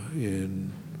neshama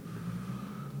in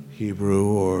Hebrew,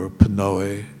 or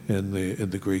pnoe in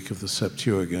the Greek of the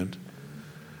Septuagint.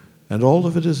 And all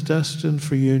of it is destined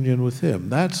for union with him.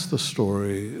 That's the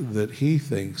story that he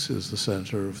thinks is the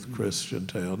center of the Christian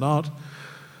tale, not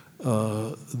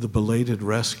the belated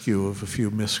rescue of a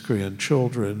few miscreant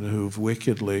children who've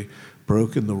wickedly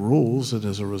broken the rules and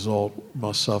as a result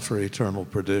must suffer eternal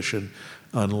perdition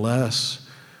unless,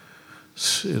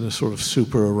 in a sort of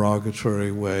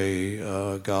supererogatory way,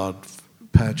 God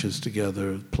patches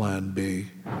together plan B,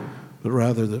 but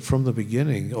rather that from the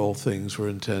beginning all things were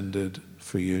intended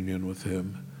for union with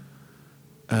him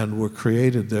and were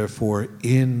created therefore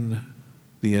in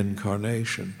the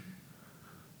incarnation,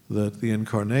 that the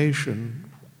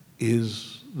incarnation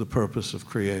is the purpose of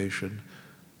creation,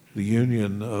 the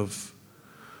union of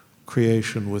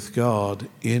creation with God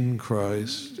in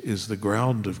Christ is the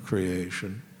ground of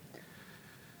creation.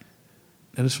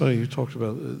 And it's funny, you talked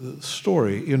about the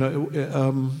story.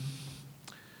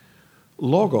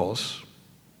 Logos,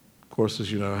 of course,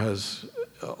 as you know, has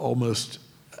almost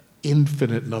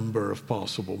infinite number of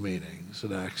possible meanings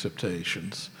and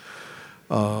acceptations.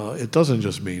 It doesn't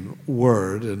just mean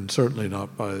word, and certainly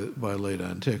not by late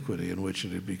antiquity, in which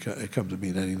it had come to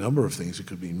mean any number of things. It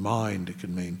could mean mind, it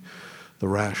could mean the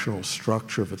rational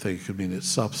structure of a thing, it could mean its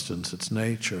substance, its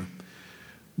nature.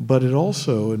 But it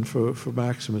also, and for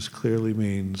Maximus, clearly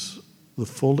means the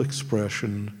full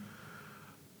expression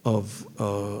of,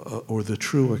 or the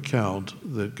true account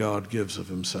that God gives of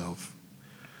himself.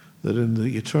 That in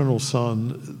the eternal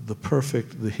Son,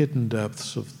 the hidden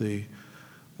depths of the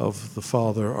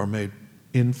Father are made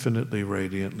infinitely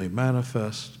radiantly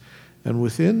manifest, and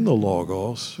within the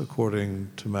Logos,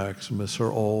 according to Maximus,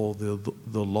 are all the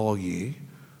logi,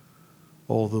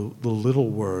 all the little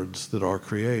words that are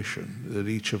creation, that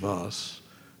each of us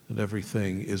and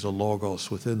everything is a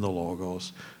Logos within the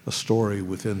Logos, a story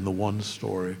within the one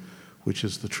story, which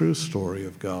is the true story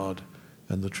of God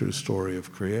and the true story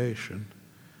of creation.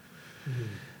 Mm-hmm.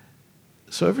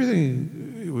 So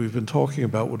everything we've been talking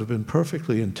about would have been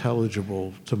perfectly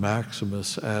intelligible to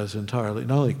Maximus as entirely,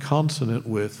 not only consonant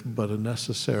with, but a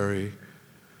necessary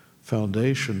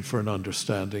foundation for an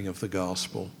understanding of the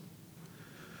gospel.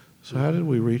 So how did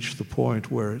we reach the point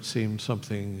where it seemed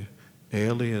something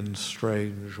alien,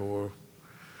 strange, or,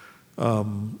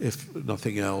 if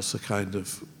nothing else, a kind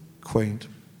of quaint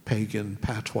pagan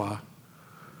patois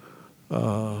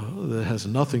that has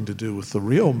nothing to do with the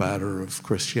real matter of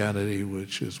Christianity,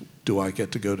 which is, do I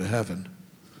get to go to heaven?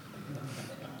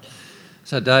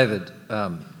 So, David,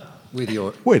 with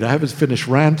your... Wait, I haven't finished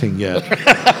ranting yet.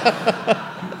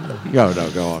 No,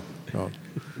 go on.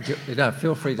 No,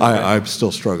 feel free to... I'm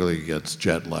still struggling against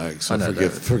jet lag, so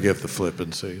forgive the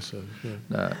flippancy. So,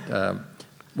 yeah. No,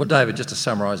 well, David, just to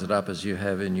summarise it up as you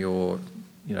have in your,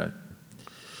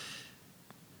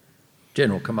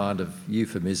 general command of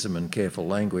euphemism and careful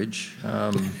language,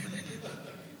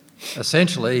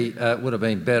 essentially it would have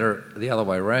been better the other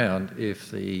way around if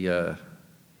the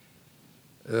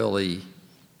early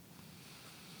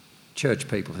church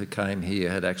people who came here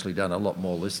had actually done a lot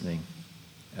more listening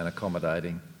and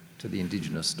accommodating to the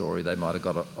Indigenous story. They might have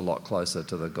got a lot closer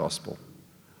to the gospel.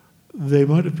 They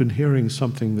might have been hearing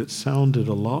something that sounded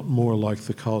a lot more like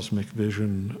the cosmic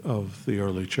vision of the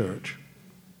early church.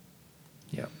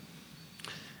 Yeah.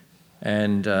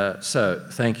 And so,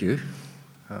 thank you.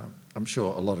 I'm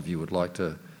sure a lot of you would like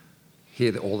to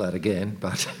hear all that again,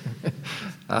 but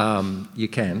you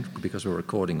can, because we're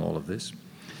recording all of this.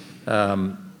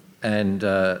 Or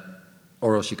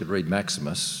else you could read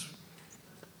Maximus,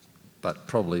 but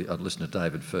probably I'd listen to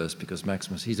David first, because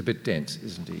Maximus, he's a bit dense,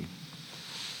 isn't he?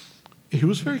 He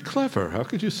was very clever. How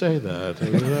could you say that?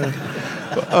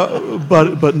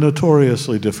 But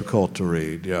notoriously difficult to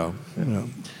read, yeah.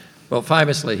 Well,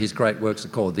 famously, his great works are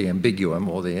called The Ambiguum,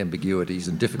 or The Ambiguities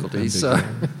and Difficulties, so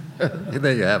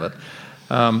there you have it.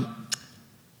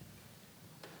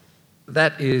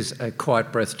 That is a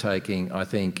quite breathtaking, I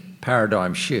think,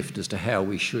 paradigm shift as to how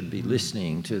we should be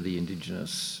listening to the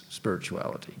Indigenous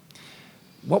spirituality.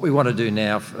 What we want to do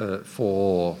now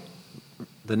for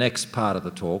the next part of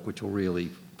the talk, which will really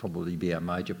probably be our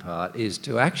major part, is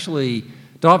to actually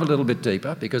dive a little bit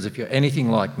deeper, because if you're anything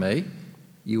like me,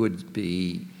 you would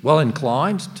be well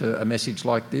inclined to a message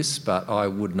like this, but I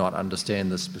would not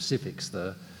understand the specifics.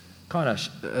 The kind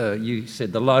of, you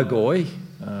said the logoi,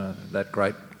 that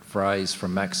great phrase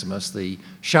from Maximus, the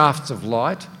shafts of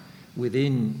light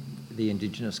within the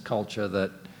Indigenous culture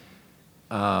that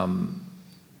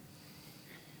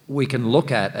we can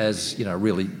look at as,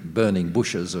 really burning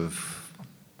bushes of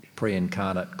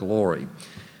pre-incarnate glory.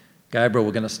 Gabriel,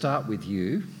 we're going to start with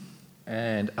you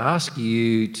and ask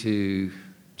you to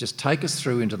just take us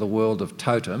through into the world of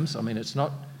totems. I mean, it's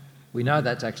not, we know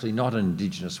that's actually not an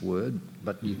Indigenous word,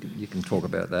 but you can talk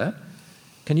about that.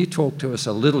 Can you talk to us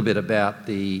a little bit about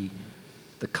the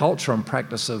culture and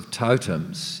practice of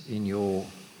totems in your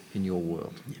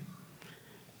world?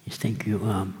 Yes, thank you.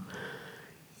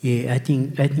 I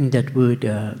think that word.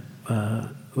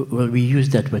 Well, we use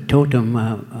that word totem,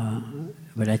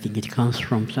 but I think it comes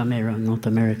from somewhere around North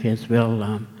America as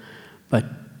well. But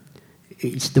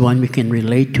it's the one we can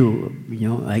relate to.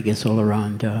 I guess all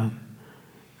around the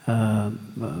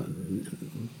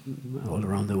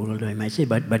world, I might say.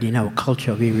 But in our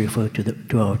culture, we refer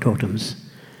to our totems.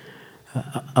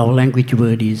 Our language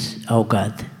word is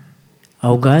augad,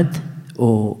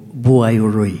 or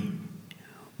buayuroi.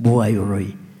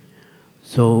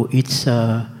 So it's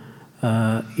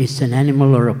an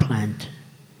animal or a plant,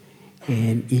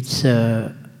 and it's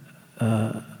a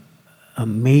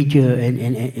major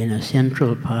and a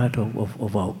central part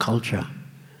of our culture.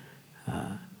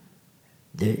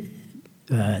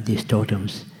 These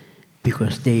totems,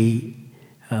 because they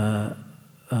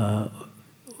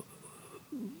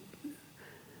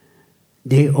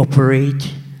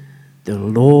operate the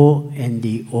law and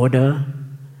the order,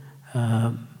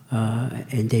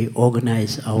 and they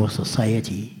organize our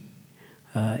society.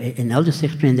 And I'll just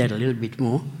explain that a little bit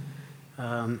more.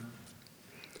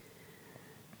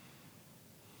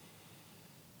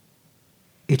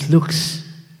 It looks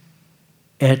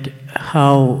at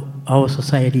how our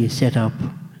society is set up,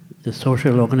 the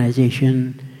social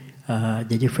organization,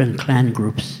 the different clan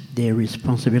groups, their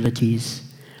responsibilities,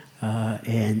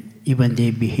 and even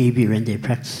their behavior and their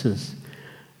practices.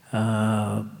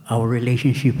 Our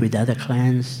relationship with other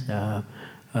clans,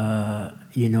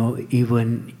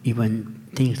 even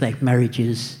things like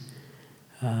marriages,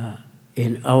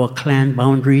 in our clan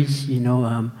boundaries.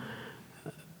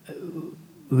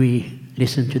 We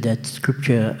listen to that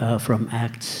scripture from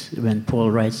Acts when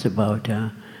Paul writes about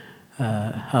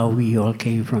how we all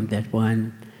came from that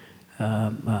one.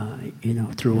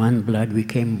 Through one blood we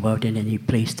came about, and then he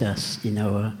placed us in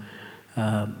our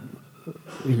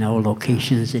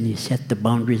locations, and he set the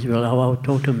boundaries. Well, our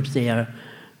totems, they are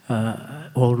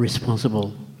all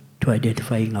responsible to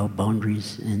identifying our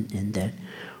boundaries and that.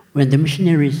 When the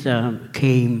missionaries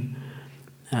came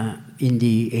in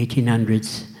the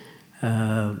 1800s,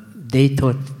 they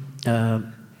thought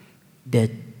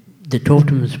that the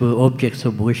totems were objects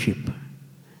of worship,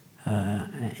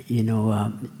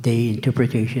 their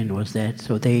interpretation was that.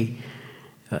 So they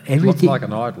everything like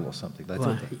an idol or something. They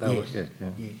thought that yes, was yeah.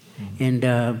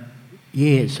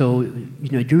 And so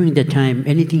during that time,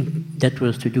 anything that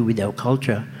was to do with our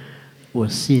culture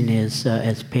was seen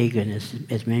as pagan,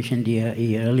 as mentioned here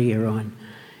earlier on.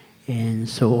 And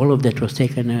so all of that was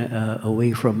taken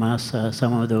away from us.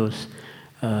 Some of those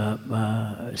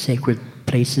sacred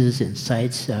places and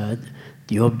sites,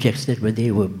 the objects that were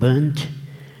there were burnt.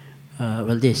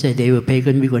 Well, they said they were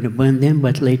pagan, we're going to burn them,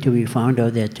 but later we found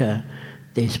out that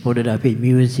they spotted up in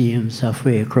museums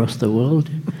halfway across the world,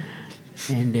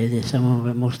 and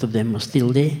most of them are still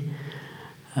there.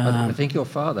 I think your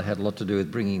father had a lot to do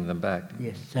with bringing them back.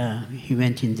 Yes, he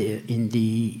went in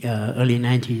the early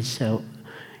 90s,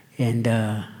 and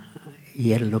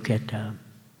he had a look at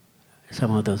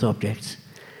some of those objects.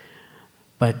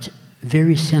 But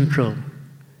very central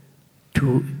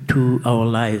to our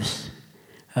lives,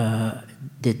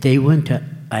 that they weren't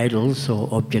idols or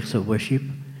objects of worship,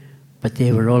 but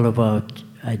they were all about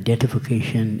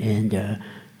identification and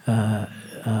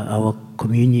our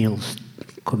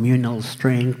communal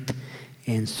strength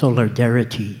and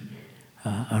solidarity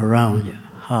around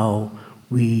how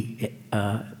we,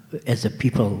 as a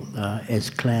people, as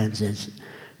clans, as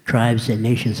tribes and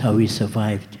nations, how we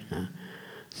survived.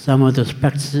 Some of those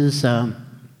practices,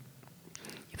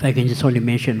 if I can just only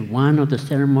mention one of the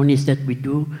ceremonies that we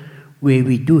do, where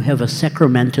we do have a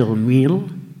sacramental meal,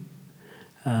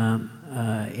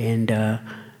 and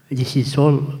this is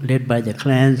all led by the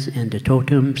clans and the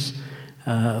totems,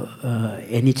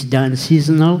 and it's done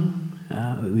seasonal.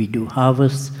 We do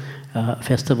harvest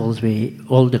festivals where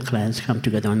all the clans come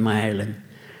together on my island.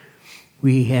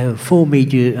 We have 4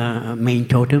 major main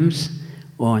totems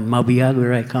on Mabiag,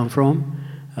 where I come from.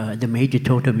 The major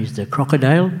totem is the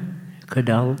crocodile,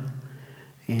 Kadal,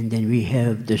 and then we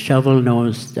have the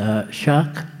shovel-nosed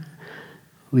shark,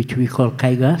 which we call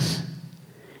Kaigas,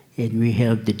 and we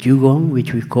have the dugong,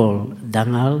 which we call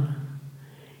Dangal,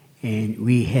 and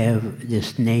we have the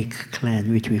snake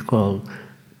clan, which we call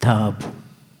Tab.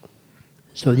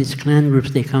 So these clan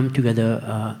groups, they come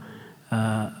together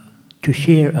to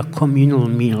share a communal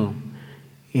meal,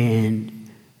 and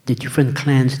the different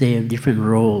clans, they have different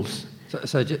roles.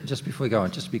 So just before we go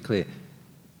on, just to be clear,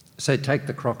 say take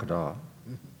the crocodile.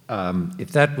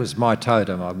 If that was my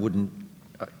totem, I wouldn't,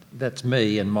 that's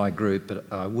me and my group, but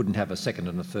I wouldn't have a second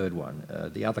and a third one.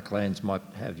 The other clans might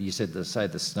have, you said, say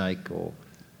the snake or,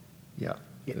 yeah.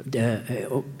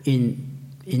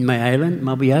 In my island,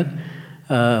 Mabiag,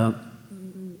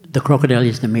 the crocodile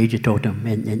is the major totem,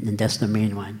 and that's the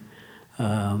main one.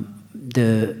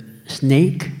 The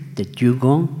snake, the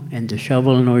dugong, and the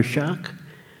shovel-nosed shark,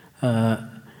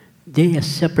 they are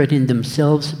separate in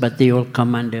themselves, but they all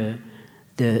come under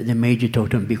the major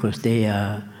totem because they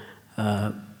are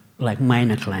like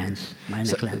minor clans,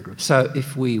 clan groups. So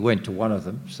if we went to one of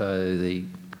them, so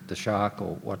the shark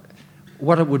or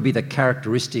what would be the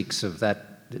characteristics of that?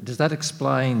 Does that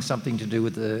explain something to do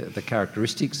with the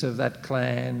characteristics of that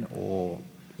clan, or?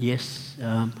 Yes,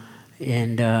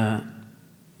 and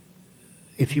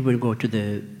if you would go to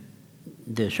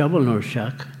the shovel-nosed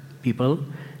shark people,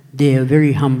 they are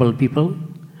very humble people.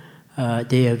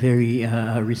 They are very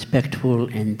respectful,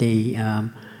 and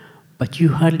but you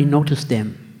hardly notice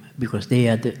them because they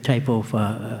are the type of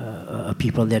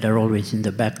people that are always in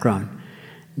the background.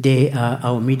 They are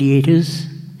our mediators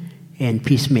and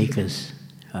peacemakers.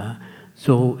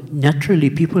 So naturally,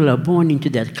 people are born into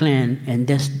that clan, and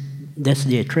that's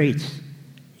their traits.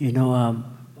 You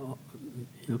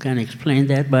can't explain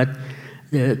that, but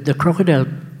the crocodile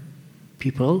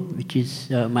people, which is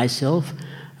myself,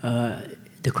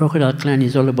 the crocodile clan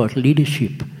is all about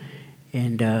leadership,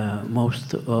 and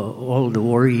most of our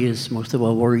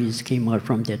warriors came out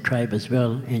from that tribe as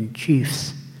well, and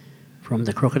chiefs from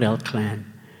the crocodile clan.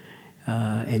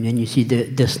 And then you see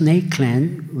the snake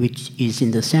clan, which is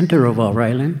in the center of our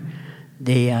island.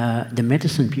 They are the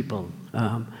medicine people.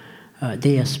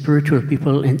 They are spiritual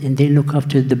people, and they look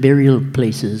after the burial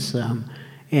places.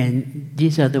 And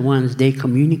these are the ones, they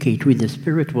communicate with the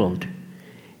spirit world.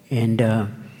 And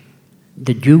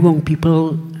the dugong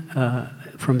people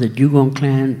from the dugong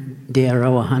clan, they are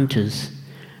our hunters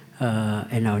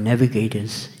and our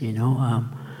navigators, yeah.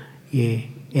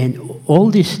 And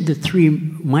all the 3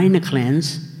 minor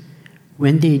clans,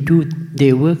 when they do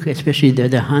their work, especially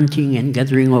the hunting and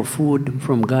gathering of food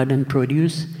from garden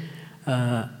produce,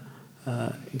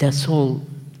 that's all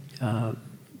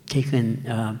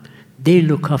taken. They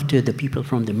look after the people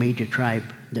from the major tribe,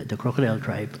 the crocodile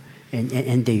tribe,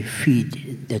 and they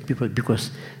feed that people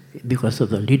because because of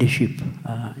the leadership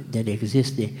that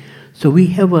exists there. So we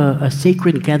have a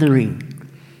sacred gathering,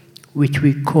 which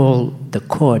we call the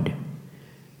Cod,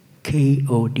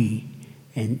 K-O-D,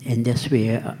 and that's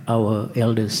where our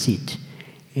elders sit.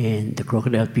 And the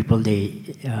crocodile people, they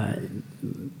are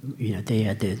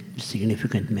the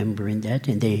significant member in that,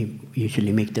 and they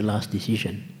usually make the last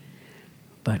decision.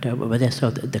 But that's how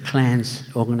the clans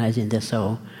organize, and that's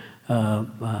how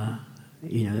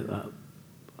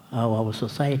our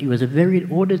society was a very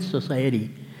ordered society,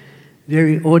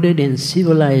 very ordered and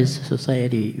civilized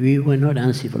society. We were not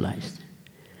uncivilized,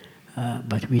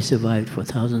 but we survived for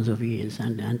thousands of years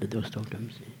under those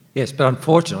totems. Yes, but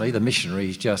unfortunately the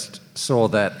missionaries just saw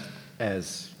that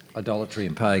as idolatry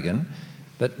and pagan.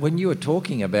 But when you were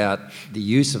talking about the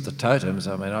use of the totems,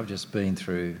 I mean, I've just been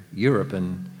through Europe,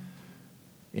 and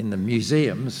in the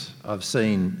museums I've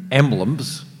seen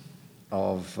emblems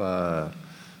of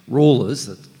rulers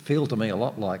that feel to me a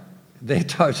lot like their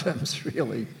totems,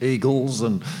 really. Eagles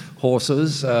and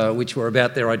horses, which were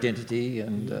about their identity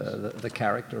and the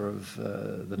character of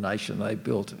the nation they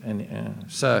built.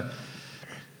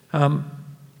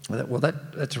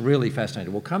 That's really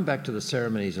fascinating. We'll come back to the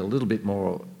ceremonies a little bit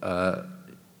more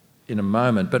in a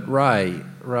moment. But Ray,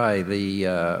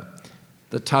 the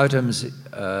totems,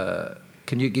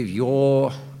 can you give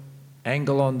your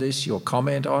angle on this, your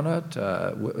comment on it?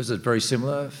 Was it very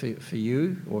similar for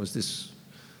you, or was this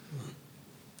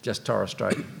just Torres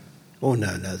Strait? Oh,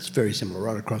 no, it's very similar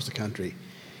right across the country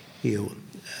here.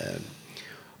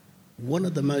 One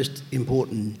of the most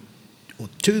important, or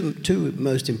two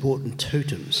most important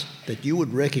totems that you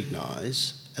would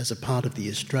recognise as a part of the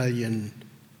Australian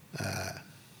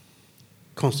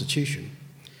Constitution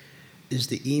is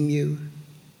the emu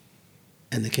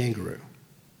and the kangaroo.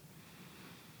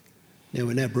 Now,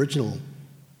 in Aboriginal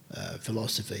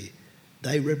philosophy,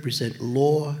 they represent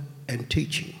law and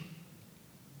teaching,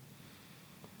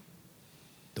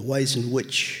 the ways in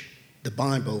which the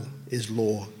Bible is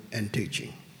law and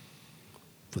teaching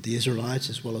for the Israelites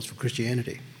as well as for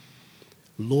Christianity.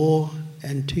 Law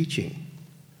and teaching.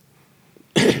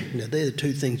 Now, they're the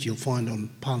two things you'll find on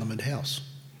Parliament House.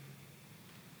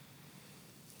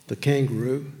 The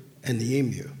kangaroo and the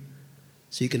emu.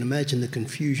 So you can imagine the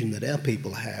confusion that our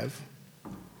people have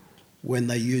when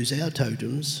they use our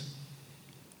totems,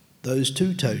 those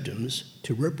two totems,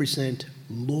 to represent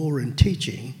law and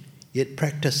teaching, yet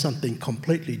practice something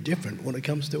completely different when it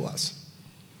comes to us.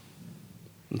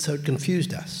 And so it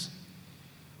confused us.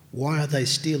 Why are they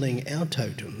stealing our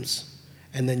totems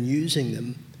and then using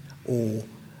them or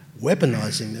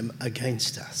weaponizing them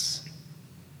against us?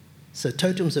 So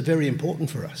totems are very important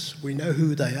for us. We know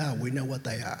who they are, we know what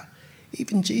they are.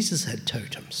 Even Jesus had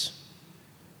totems.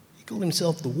 He called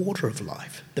himself the water of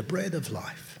life, the bread of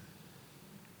life,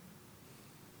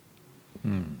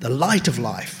 the light of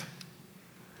life,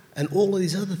 and all of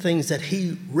these other things that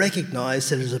he recognised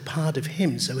that as a part of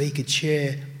him, so he could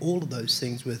share all of those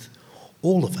things with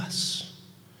all of us.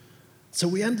 So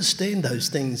we understand those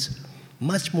things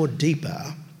much more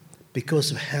deeper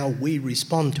because of how we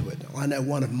respond to it. I know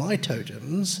one of my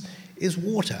totems is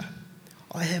water.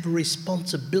 I have a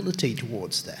responsibility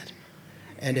towards that.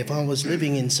 And if I was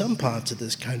living in some parts of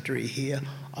this country here,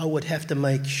 I would have to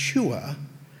make sure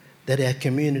that our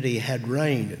community had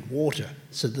rain and water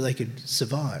so that they could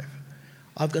survive.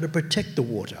 I've got to protect the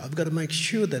water. I've got to make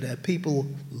sure that our people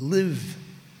live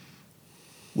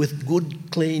with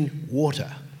good, clean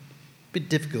water. A bit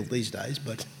difficult these days,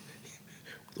 but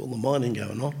with all the mining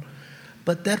going on.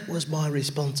 But that was my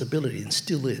responsibility and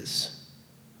still is.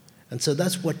 And so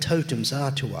that's what totems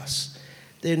are to us.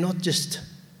 They're not just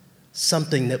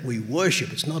something that we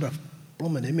worship. It's not a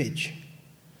blooming image.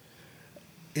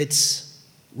 It's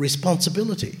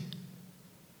responsibility.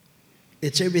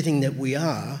 It's everything that we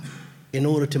are in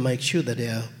order to make sure that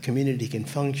our community can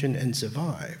function and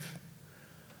survive.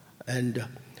 And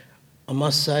I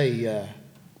must say,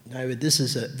 David, this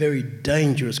is a very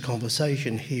dangerous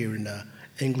conversation here in the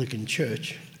Anglican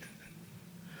Church,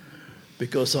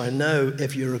 because I know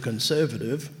if you're a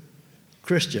conservative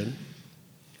Christian,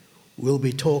 we'll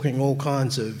be talking all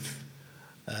kinds of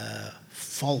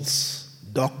false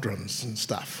doctrines and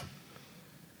stuff.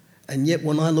 And yet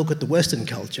when I look at the Western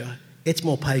culture, it's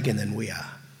more pagan than we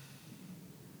are.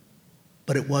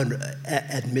 But it won't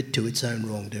admit to its own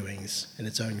wrongdoings and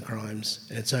its own crimes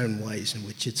and its own ways in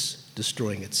which it's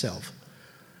destroying itself.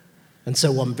 And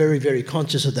so I'm very, very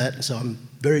conscious of that, and so I'm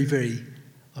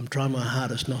trying my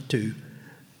hardest not to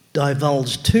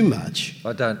divulge too much.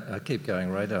 I keep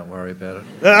going, Ray, don't worry about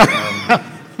it.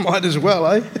 Might as well,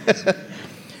 eh?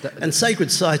 And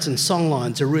sacred sites and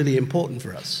songlines are really important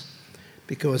for us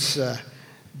because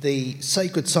the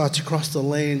sacred sites across the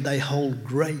land, they hold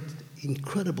great,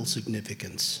 incredible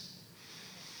significance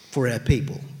for our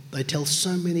people. They tell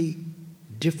so many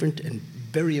different and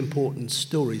very important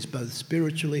stories, both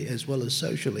spiritually as well as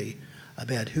socially,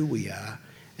 about who we are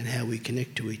and how we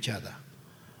connect to each other.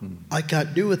 I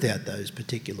can't do without those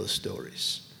particular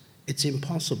stories. It's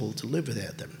impossible to live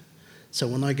without them. So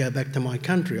when I go back to my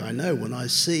country, I know when I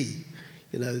see,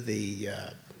 the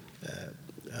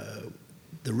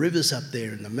rivers up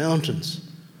there in the mountains,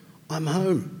 I'm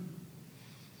home.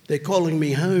 They're calling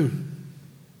me home.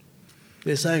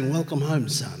 They're saying, welcome home,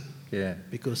 son. Yeah.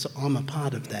 Because I'm a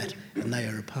part of that and they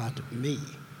are a part of me.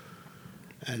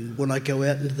 And when I go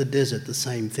out into the desert, the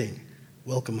same thing.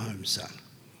 Welcome home, son.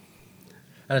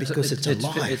 And because it's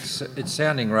alive. It's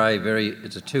sounding, Ray,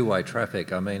 it's a two-way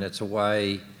traffic. I mean, it's a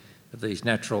way of these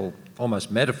natural,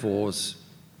 almost metaphors,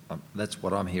 that's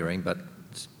what I'm hearing, but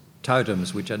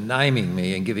totems which are naming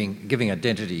me and giving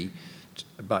identity,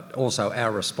 but also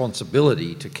our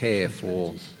responsibility to care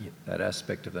for that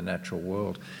aspect of the natural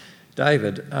world.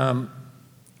 David,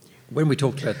 when we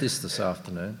talked about this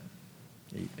afternoon,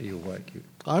 are you awake?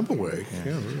 I'm awake,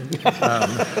 yeah.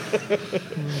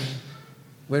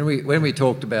 When we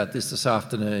talked about this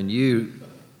afternoon, you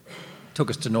took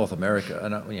us to North America,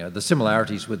 and the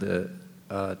similarities with the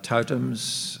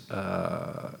totems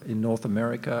in North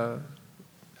America.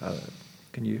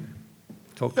 Can you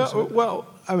talk to us about that? Well,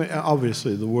 I mean,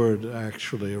 obviously the word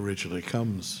actually originally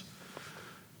comes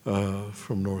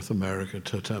from North America,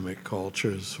 totemic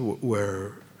cultures,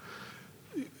 where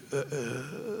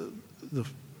the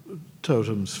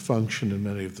totems function in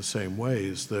many of the same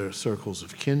ways. They're circles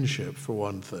of kinship, for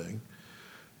one thing.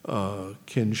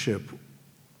 Kinship,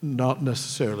 not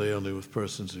necessarily only with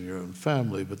persons in your own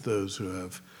family, but those who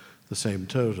have the same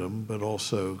totem, but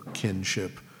also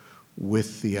kinship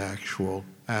with the actual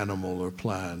animal or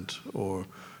plant or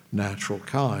natural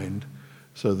kind,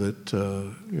 so that,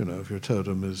 if your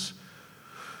totem is,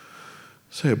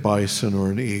 say, a bison or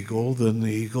an eagle, then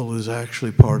the eagle is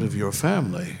actually part of your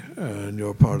family, and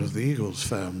you're part of the eagle's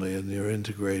family, and you're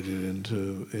integrated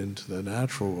into the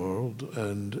natural world.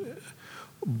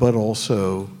 But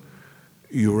also,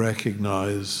 you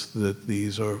recognize that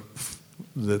these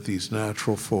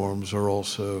natural forms are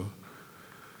also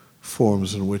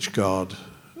forms in which God,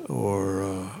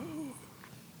 or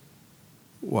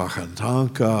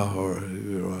Wakantanka, or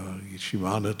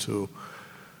Ishimanatu,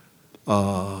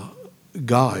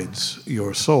 guides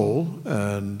your soul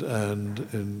and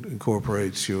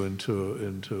incorporates you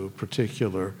into a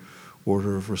particular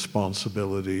order of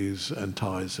responsibilities and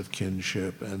ties of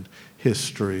kinship and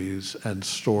histories and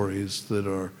stories that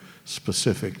are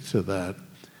specific to that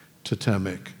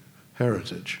totemic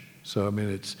heritage. So, I mean,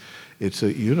 it's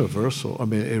a universal, I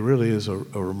mean, it really is a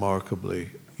remarkably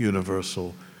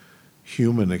universal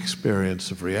human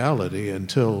experience of reality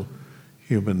until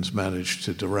humans manage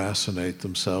to deracinate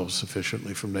themselves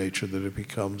sufficiently from nature that it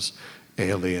becomes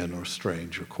alien or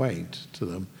strange or quaint to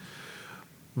them.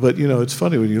 But, it's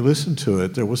funny, when you listen to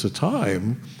it, there was a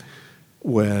time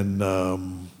when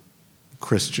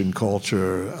Christian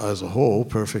culture as a whole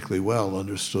perfectly well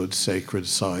understood sacred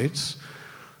sites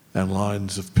and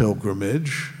lines of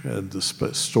pilgrimage and the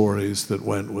stories that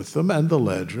went with them and the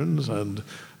legends and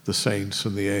the saints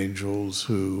and the angels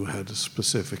who had a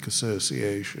specific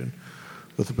association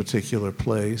with a particular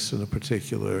place and a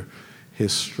particular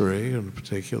history and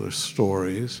particular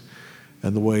stories,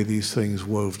 and the way these things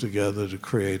wove together to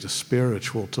create a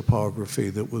spiritual topography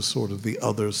that was sort of the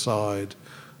other side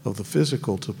of the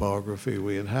physical topography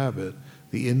we inhabit,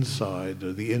 the inside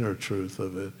or the inner truth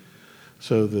of it,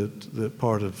 so that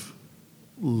part of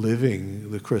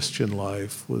living the Christian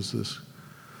life was this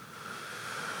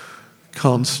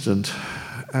constant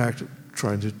act of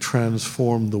trying to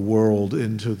transform the world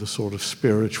into the sort of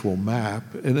spiritual map.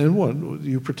 And then what,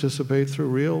 you participate through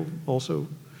real, also,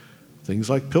 things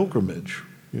like pilgrimage,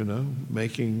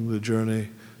 making the journey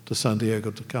to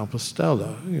Santiago de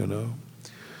Compostela,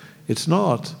 It's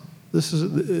not,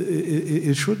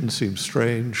 it shouldn't seem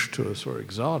strange to us or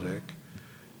exotic.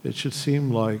 It should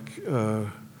seem like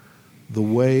the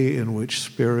way in which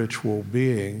spiritual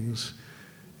beings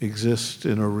exist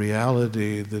in a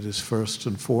reality that is first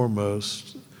and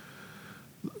foremost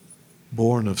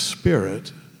born of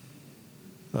spirit,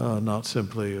 not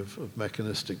simply of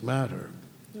mechanistic matter.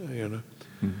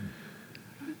 Mm-hmm.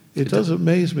 It does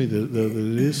amaze me that it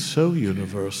is so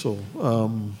universal.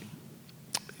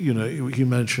 You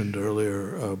mentioned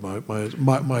earlier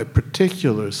my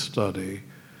particular study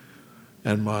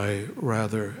and my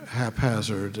rather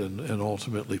haphazard and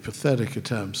ultimately pathetic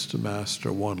attempts to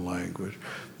master one language,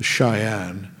 the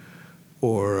Cheyenne,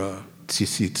 or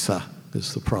Tsitsitsa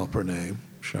is the proper name.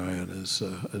 Cheyenne is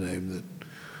a name that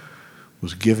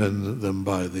was given them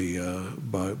by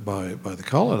the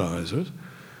colonizers.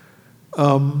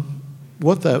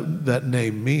 What that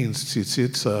name means,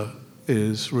 Tsitsitsa,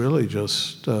 is really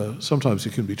just, sometimes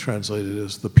it can be translated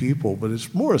as the people, but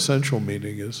its more essential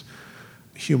meaning is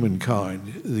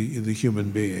humankind, the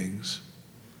human beings.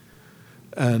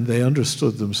 And they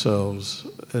understood themselves,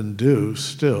 and do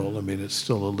still. I mean, it's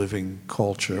still a living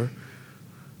culture,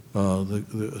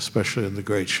 especially in the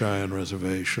Great Cheyenne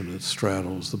Reservation. It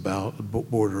straddles the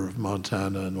border of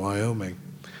Montana and Wyoming.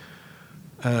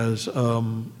 As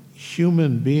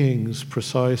human beings,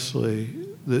 precisely,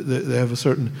 they have a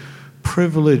certain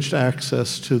privileged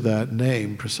access to that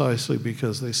name precisely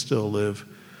because they still live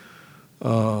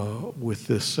with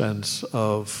this sense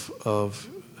of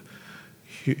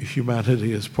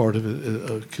humanity as part of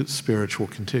a spiritual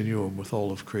continuum with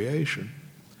all of creation.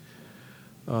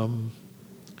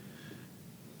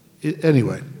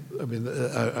 Anyway, I mean,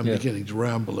 I'm beginning to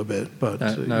ramble a bit, but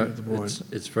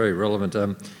it's very relevant.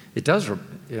 It does, I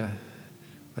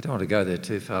don't want to go there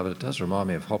too far, but it does remind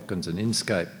me of Hopkins and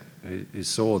Inkscape, who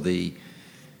saw with a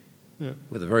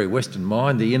very Western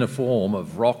mind, the inner form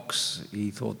of rocks. He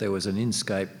thought there was an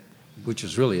inscape, which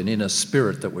was really an inner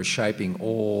spirit that was shaping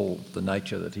all the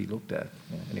nature that he looked at.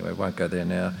 Anyway, won't go there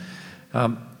now.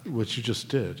 Which you just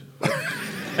did.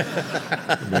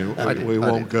 I mean, we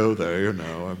won't go there, you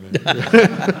know. I mean,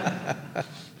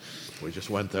 we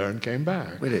just went there and came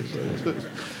back. We did,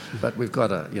 but we've got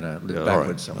to, live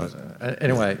backwards somewhere. Right.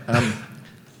 Anyway,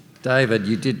 David,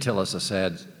 you did tell us a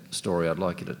sad story. I'd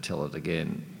like you to tell it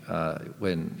again.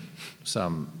 When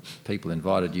some people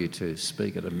invited you to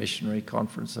speak at a missionary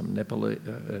conference, some Nepalese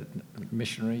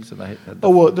missionaries, and they had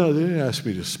no, they didn't ask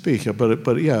me to speak, but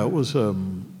it was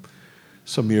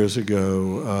some years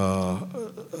ago.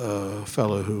 A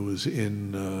fellow who was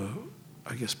in,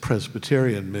 I guess,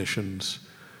 Presbyterian missions.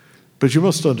 But you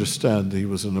must understand, he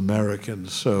was an American,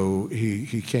 so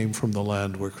he came from the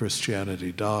land where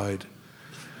Christianity died.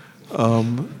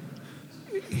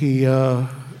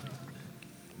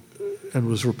 And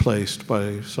was replaced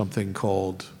by something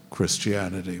called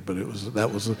Christianity, but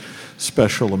that was a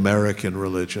special American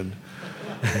religion.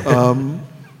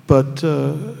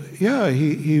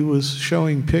 He was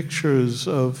showing pictures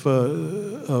of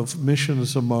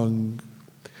missions among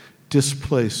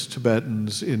displaced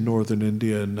Tibetans in northern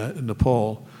India and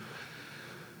Nepal.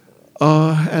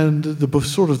 And the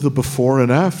before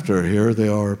and after. Here they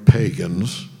are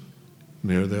pagans,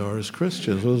 and here they are as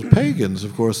Christians. Well, as pagans,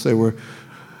 of course, they were,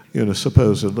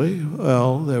 supposedly,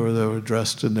 they were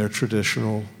dressed in their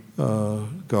traditional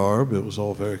garb. It was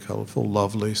all very colorful,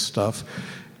 lovely stuff.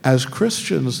 As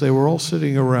Christians, they were all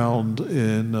sitting around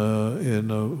in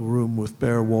a room with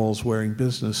bare walls wearing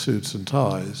business suits and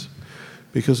ties.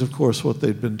 Because, of course, what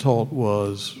they'd been taught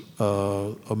was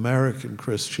American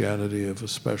Christianity of a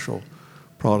special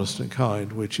Protestant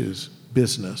kind, which is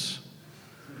business.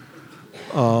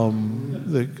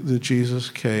 The Jesus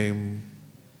came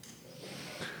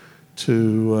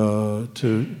to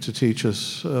teach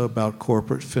us about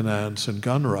corporate finance and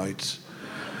gun rights,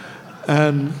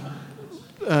 but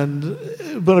I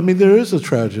mean, there is a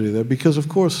tragedy there because, of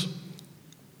course,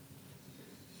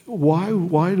 why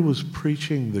was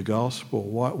preaching the gospel?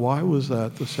 Why was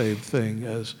that the same thing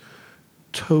as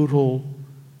total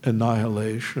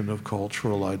annihilation of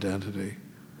cultural identity?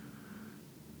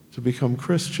 To become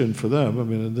Christian for them, I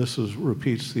mean, and this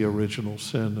repeats the original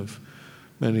sin of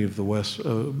many of the West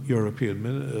European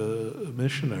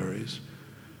missionaries.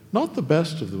 Not the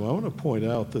best of them. I want to point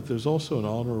out that there's also an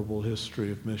honorable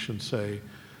history of missions, say,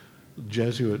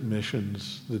 Jesuit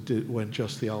missions that went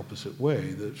just the opposite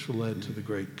way, that led to the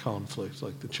great conflicts,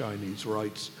 like the Chinese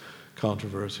rights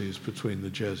controversies between the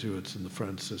Jesuits and the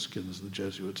Franciscans. The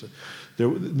Jesuits,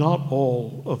 not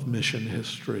all of mission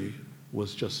history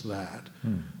was just that,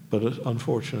 but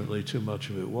unfortunately, too much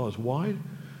of it was. Why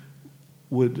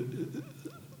would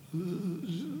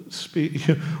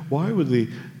the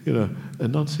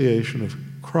enunciation of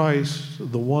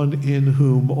Christ, the one in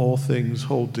whom all things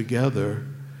hold together,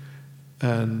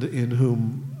 and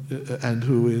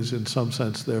who is in some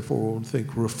sense, therefore, one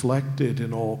think, reflected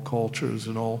in all cultures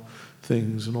and all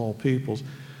things and all peoples,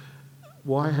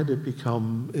 why had it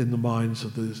become in the minds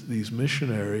of these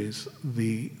missionaries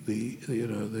the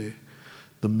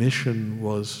mission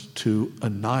was to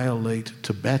annihilate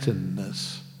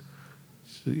Tibetanness?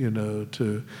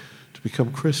 To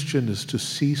become Christian is to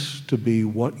cease to be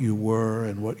what you were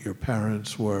and what your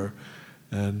parents were,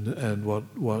 and what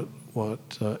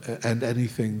and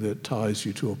anything that ties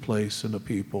you to a place and a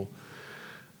people.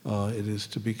 It is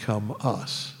to become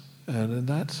us, and in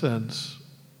that sense,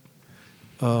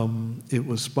 it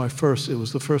was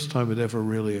the first time it ever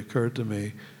really occurred to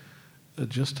me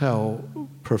just how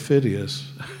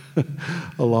perfidious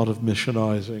a lot of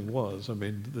missionizing was. I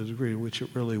mean, the degree in which it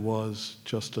really was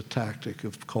just a tactic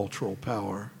of cultural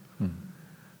power.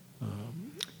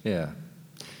 Yeah.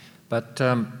 But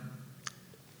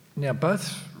now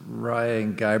both Ray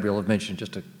and Gabriel have mentioned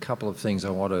just a couple of things I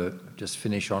want to just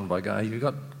finish on by going.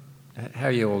 How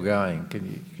are you all going?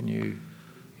 Can you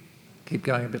keep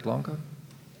going a bit longer?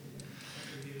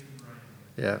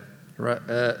 Yeah. Right.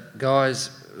 Guys,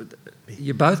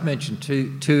 you both mentioned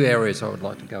two areas I would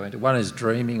like to go into. One is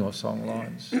dreaming or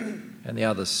songlines, and the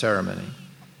other is ceremony.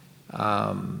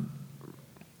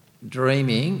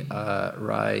 Dreaming,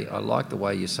 Ray, I like the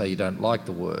way you say you don't like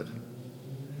the word.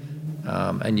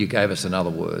 And you gave us another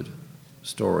word,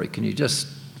 story. Can you just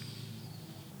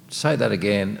say that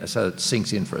again so it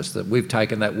sinks in for us, that we've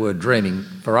taken that word dreaming,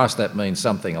 for us that means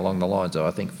something along the lines of,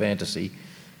 I think, fantasy.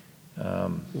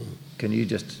 Can you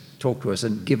just talk to us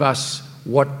and give us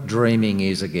what dreaming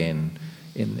is again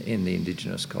in the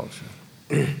Indigenous culture?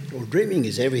 Well, dreaming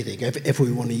is everything. If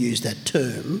we want to use that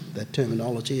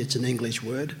terminology, it's an English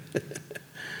word,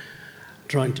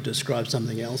 trying to describe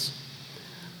something else.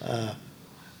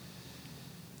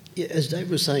 As Dave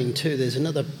was saying too, there's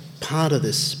another part of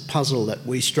this puzzle that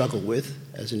we struggle with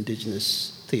as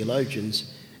Indigenous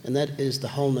theologians, and that is the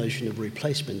whole notion of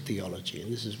replacement theology.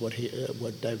 And this is what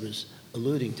Dave was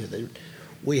alluding to, that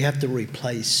we have to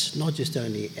replace not just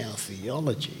only our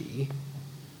theology,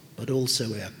 but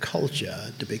also our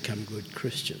culture to become good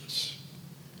Christians.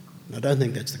 And I don't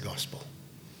think that's the gospel.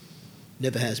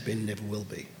 Never has been, never will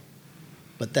be.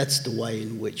 But that's the way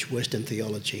in which Western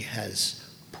theology has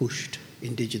pushed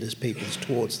Indigenous peoples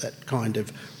towards that kind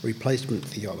of replacement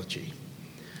theology.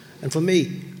 And for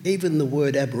me, even the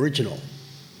word Aboriginal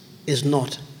does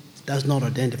not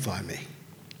identify me,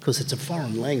 because it's a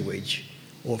foreign language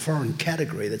or foreign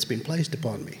category that's been placed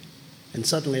upon me. And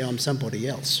suddenly I'm somebody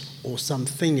else or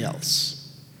something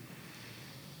else.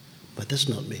 But that's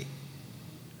not me.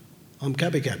 I'm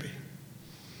Kabi Kabi.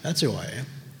 That's who I am.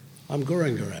 I'm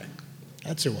Gurung Gurung.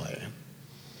 That's who I am.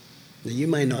 Now, you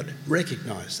may not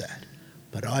recognise that,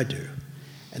 but I do.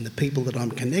 And the people that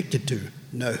I'm connected to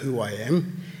know who I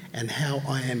am and how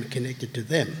I am connected to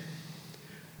them.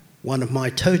 One of my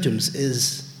totems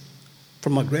is,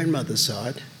 from my grandmother's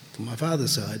side, from my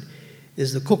father's side,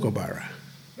 is the kookaburra.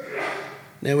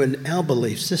 Now, in our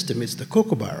belief system, it's the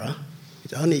kookaburra.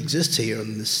 It only exists here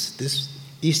in this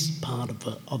east part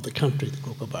of the country, the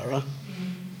kookaburra.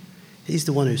 He's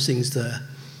the one who sings the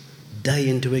day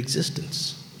into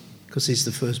existence, because he's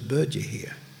the first bird you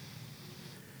hear.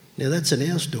 Now, that's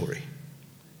in our story,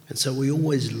 and so we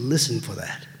always listen for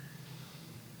that.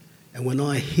 And when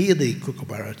I hear the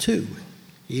kookaburra too,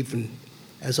 even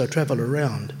as I travel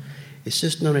around, it's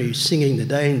just not only singing the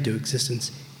day into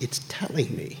existence, it's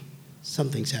telling me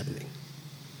something's happening.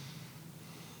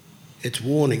 It's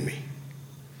warning me.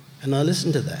 And I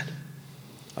listen to that.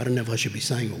 I don't know if I should be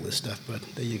saying all this stuff, but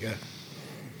there you go.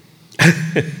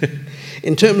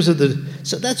 In terms of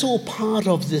so that's all part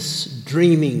of this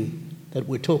dreaming that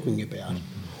we're talking about,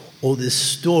 or this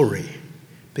story,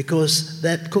 because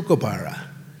that kookaburra,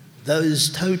 those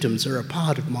totems are a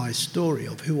part of my story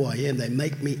of who I am. They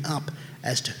make me up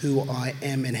as to who I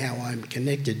am and how I'm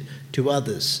connected to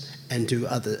others and to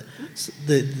the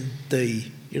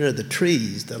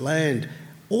trees, the land.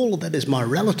 All of that is my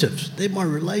relatives. They're my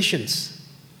relations.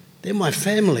 They're my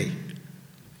family.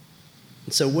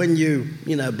 And so when you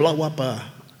blow up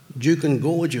a Juukan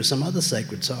Gorge or some other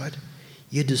sacred site,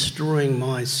 you're destroying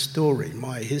my story,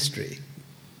 my history,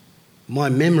 my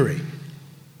memory,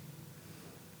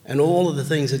 and all of the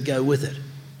things that go with it.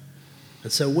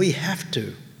 And so we have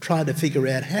to try to figure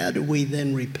out, how do we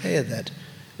then repair that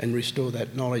and restore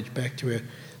that knowledge back to her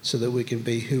so that we can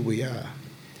be who we are.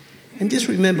 And just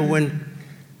remember, when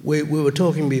we were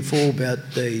talking before about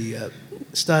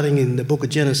starting in the book of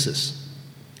Genesis,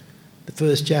 the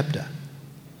first chapter,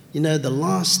 the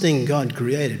last thing God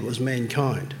created was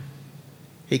mankind.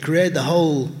 He created the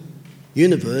whole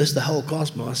universe, the whole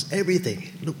cosmos, everything.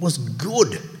 It was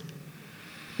good.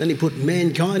 Then he put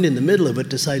mankind in the middle of it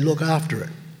to say, look after it,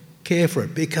 care for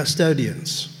it, be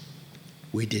custodians.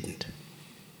 We didn't.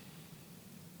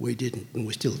 We didn't, and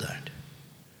we still don't.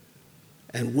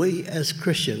 And we as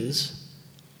Christians,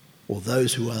 or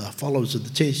those who are followers of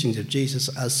the teachings of Jesus,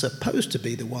 are supposed to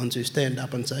be the ones who stand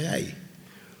up and say, hey,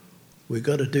 we've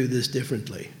got to do this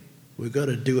differently. We've got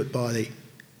to do it by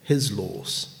his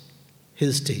laws,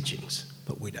 his teachings,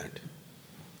 but we don't.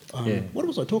 What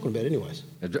was I talking about anyways?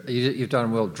 You've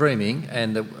done well dreaming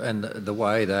and the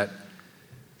way that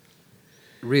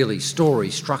really story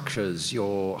structures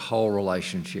your whole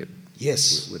relationship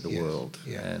with the world.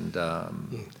 Yeah. And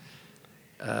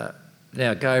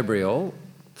now, Gabriel,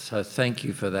 so thank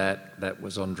you for that. That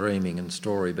was on dreaming and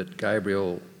story. But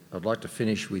Gabriel, I'd like to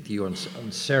finish with you on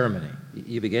ceremony.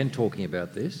 You began talking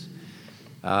about this.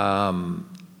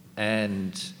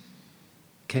 And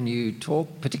can you talk,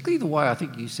 particularly the way I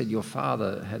think you said your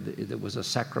father there was a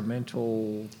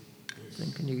sacramental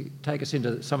thing. Can you take us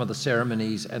into some of the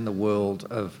ceremonies and the world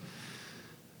of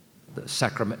the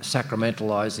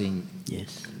sacramentalising?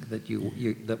 Yes. That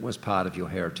that was part of your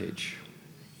heritage.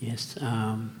 Yes.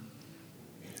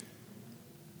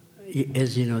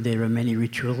 As you know, there are many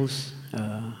rituals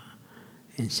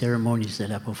and ceremonies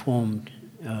that are performed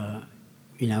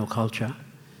in our culture.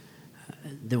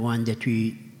 The one that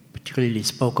we particularly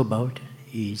spoke about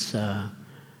is the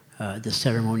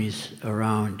ceremonies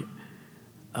around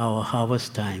our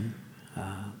harvest time.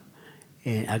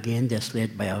 And again, that's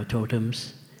led by our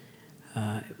totems.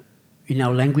 In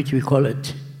our language, we call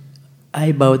it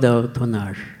I bow thou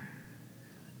tonar.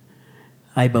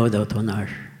 I bow thou tonar.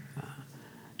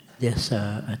 There's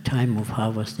a time of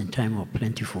harvest and time of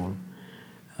plentiful.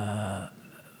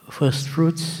 First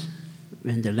fruits,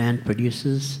 when the land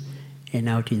produces, and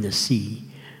out in the sea,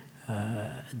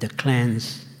 the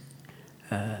clans,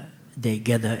 they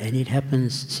gather, and it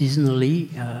happens seasonally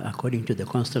according to the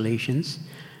constellations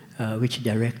which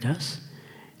direct us.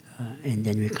 And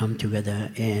then we come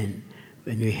together, and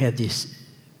when we have this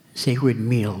sacred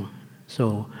meal,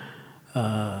 so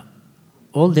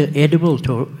all the edible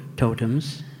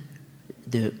totems,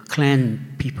 the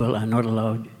clan people are not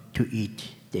allowed to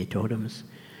eat their totems,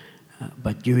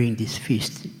 but during this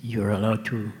feast, you're allowed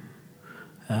to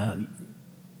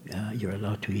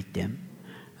eat them.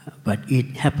 But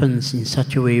it happens in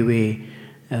such a way where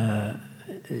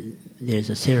there's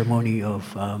a ceremony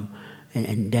of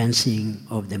and dancing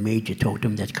of the major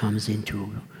totem that comes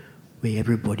into where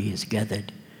everybody is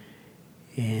gathered,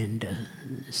 and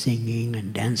singing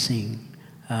and dancing.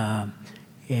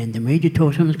 And the major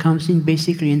totem comes in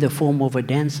basically in the form of a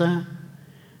dancer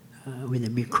with a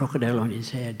big crocodile on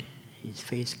his head, his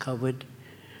face covered.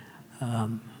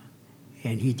 And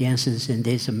he dances, and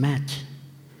there's a mat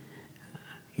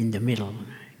in the middle.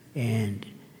 And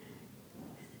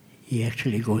he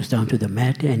actually goes down to the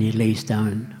mat, and he lays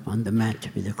down on the mat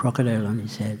with the crocodile on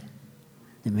his head,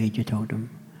 the major totem.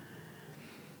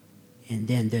 And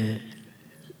then the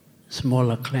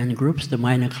smaller clan groups, the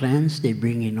minor clans, they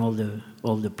bring in all the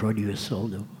produce, all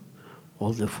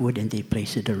the food, and they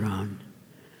place it around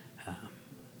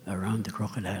the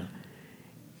crocodile.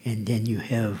 And then you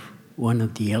have one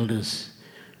of the elders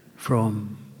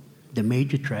from the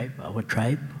major tribe, our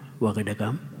tribe,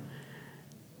 Wagadagam.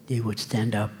 They would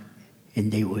stand up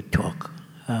and they would talk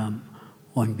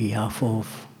on behalf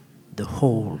of the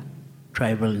whole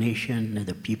tribal nation and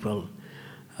the people.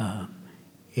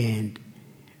 And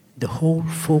the whole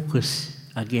focus,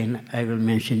 again, I will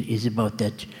mention, is about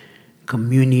that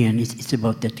communion. It's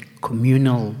about that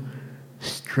communal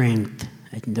strength.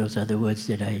 I think those are the words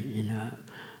that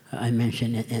I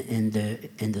mentioned, and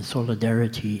the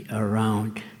solidarity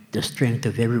around the strength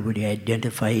of everybody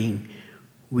identifying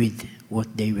with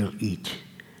what they will eat.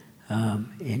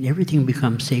 And everything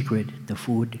becomes sacred, the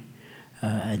food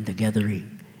and the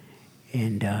gathering.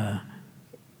 And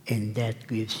that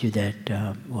gives you that,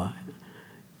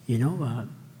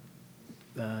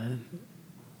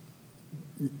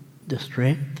 the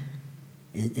strength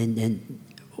and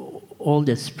all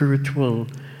that spiritual,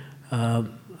 I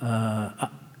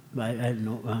don't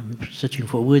know, I'm searching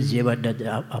for words here, but that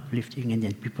uplifting, and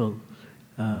then people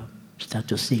start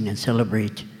to sing and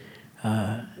celebrate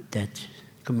that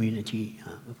community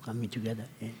of coming together.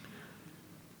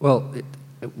 Well,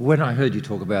 when I heard you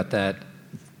talk about that,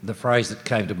 the phrase that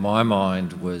came to my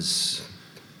mind was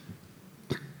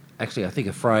actually, I think,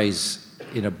 a phrase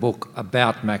in a book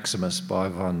about Maximus by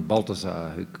von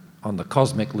Balthasar, on the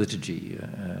cosmic liturgy,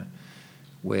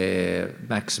 where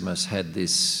Maximus had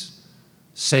this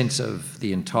sense of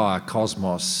the entire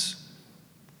cosmos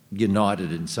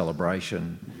united in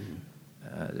celebration.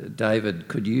 David,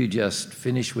 could you just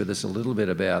finish with us a little bit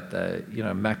about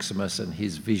Maximus and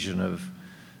his vision of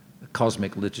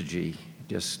cosmic liturgy?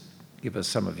 Just give us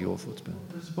some of your thoughts.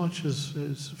 As much as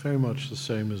it's very much the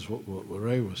same as what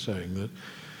Ray was saying, that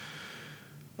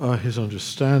his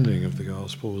understanding of the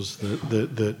gospel was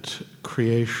that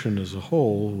creation as a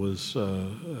whole was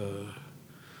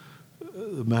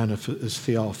is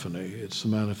theophany. It's the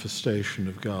manifestation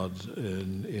of God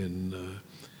in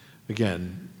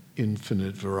again,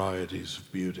 infinite varieties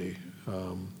of beauty.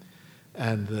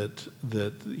 and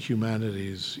that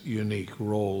humanity's unique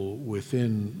role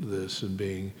within this, and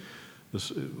being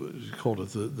this, you called it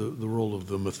the role of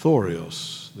the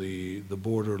mythorios, the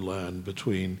borderland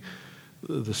between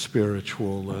the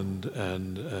spiritual and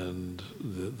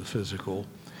the physical,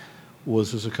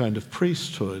 was as a kind of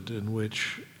priesthood in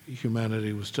which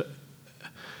humanity was to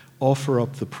offer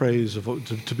up the praise of,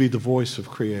 to be the voice of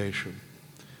creation,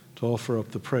 to offer up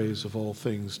the praise of all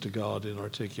things to God in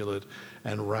articulate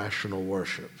and rational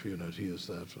worship, to use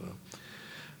that.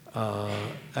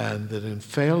 And that in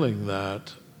failing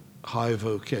that high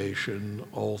vocation,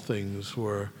 all things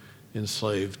were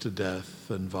enslaved to death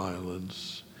and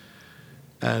violence.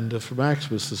 And for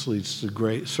Maximus, this leads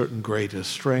to certain great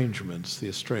estrangements, the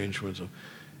estrangement of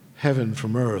heaven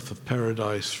from earth, of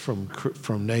paradise from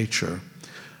nature,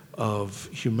 of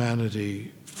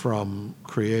humanity from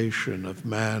creation, of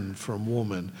man from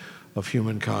woman, of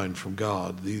humankind from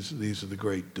God. These are the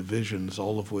great divisions,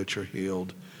 all of which are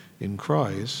healed in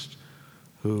Christ,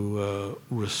 who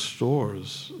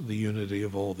restores the unity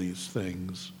of all these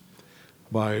things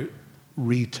by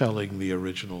retelling the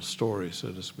original story,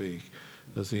 so to speak,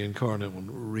 as the incarnate one,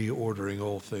 reordering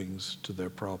all things to their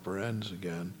proper ends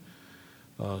again,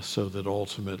 so that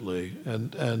ultimately,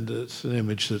 and it's an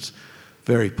image that's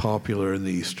very popular in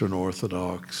the Eastern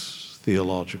Orthodox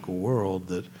theological world,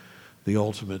 that the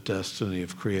ultimate destiny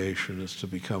of creation is to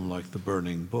become like the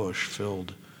burning bush,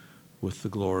 filled with the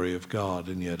glory of God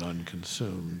and yet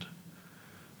unconsumed.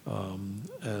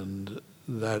 And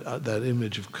that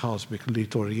image of cosmic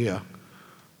liturgia,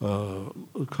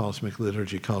 cosmic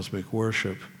liturgy, cosmic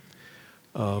worship,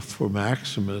 for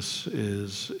Maximus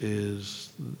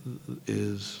is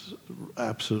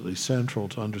absolutely central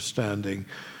to understanding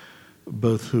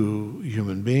both who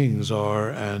human beings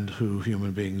are and who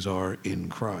human beings are in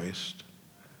Christ.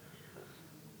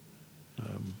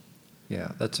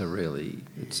 Yeah, it's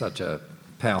such a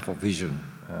powerful vision,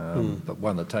 but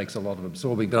one that takes a lot of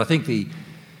absorbing. But I think the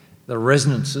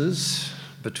resonances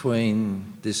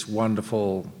between this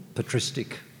wonderful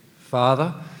patristic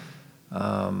father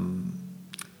from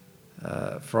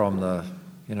the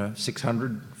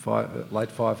 600, late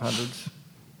 500s.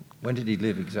 When did he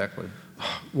live exactly?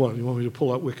 What, you want me to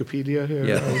pull out Wikipedia here?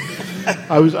 Yeah.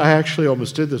 I actually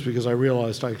almost did this because I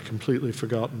realized I'd completely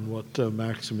forgotten what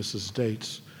Maximus's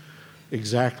dates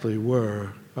exactly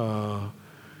were.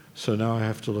 So now I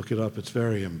have to look it up. It's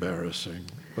very embarrassing,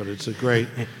 but it's a great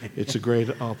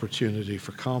opportunity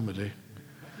for comedy,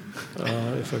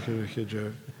 if I could make a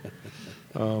joke.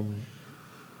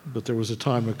 But there was a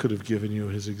time I could have given you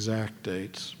his exact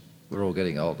dates. We're all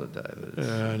getting older, David.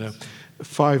 I know.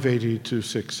 580 to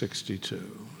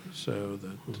 662. So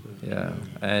that. Yeah,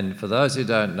 and for those who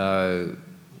don't know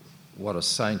what a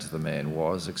saint the man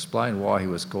was, explain why he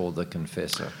was called the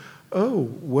Confessor. Oh,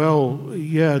 well,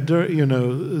 yeah,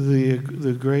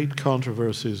 the great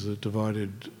controversies that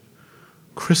divided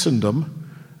Christendom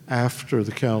after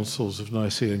the councils of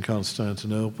Nicaea and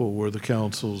Constantinople were the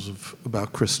councils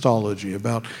about Christology,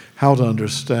 about how to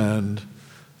understand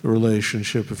the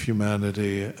relationship of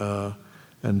humanity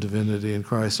and divinity in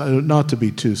Christ. Not to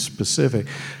be too specific,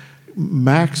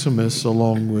 Maximus,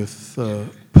 along with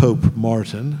Pope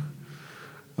Martin,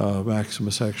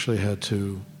 Maximus actually had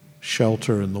to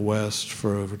shelter in the West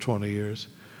for over 20 years,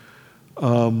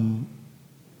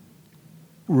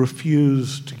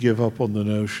 refused to give up on the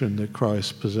notion that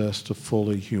Christ possessed a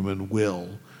fully human will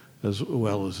as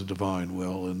well as a divine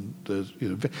will, and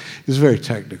it's very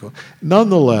technical.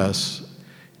 Nonetheless,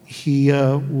 he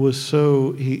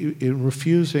in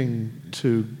refusing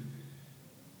to.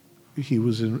 He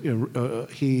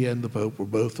and the Pope were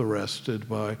both arrested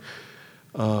by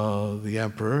the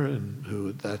emperor, and who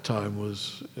at that time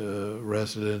was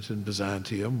resident in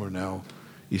Byzantium, or now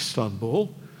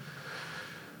Istanbul.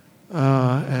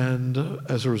 And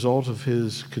as a result of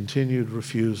his continued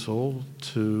refusal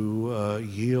to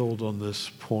yield on this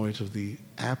point of the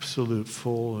absolute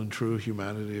full and true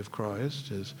humanity of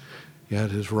Christ, he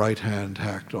had his right hand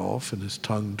hacked off and his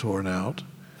tongue torn out.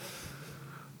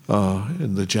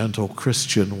 In the gentle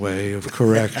Christian way of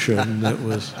correction that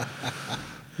was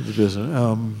the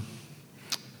business.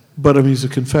 But I mean, he's a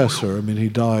confessor. I mean, he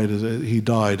died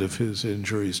of his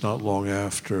injuries not long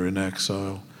after in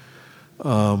exile,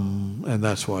 and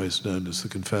that's why he's known as the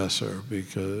Confessor,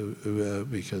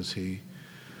 because he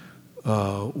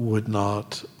would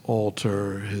not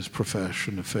alter his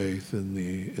profession of faith in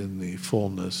the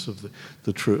fullness of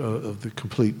the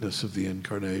completeness of the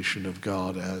incarnation of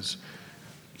God as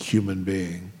human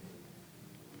being.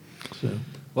 So.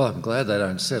 Well, I'm glad they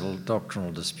don't settle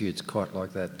doctrinal disputes quite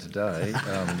like that today.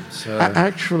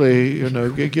 Actually,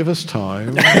 give us time.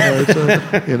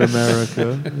 In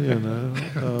America,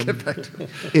 Get back to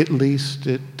at least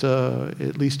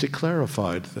it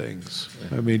clarified things.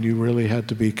 I mean, you really had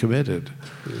to be committed.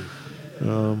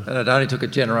 And it only took a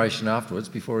generation afterwards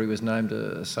before he was named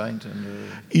a saint.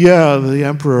 Yeah, the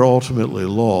emperor ultimately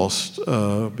lost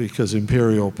because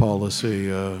imperial policy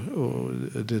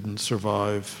didn't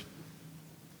survive.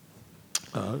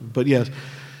 But yes,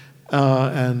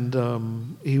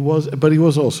 he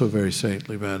was also a very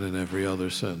saintly man in every other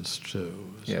sense too.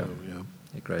 So, yeah,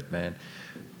 a great man.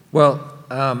 Well,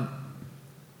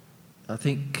 I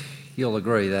think you'll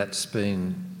agree that's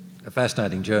been a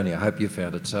fascinating journey. I hope you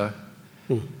found it so.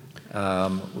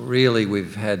 Really,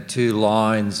 we've had two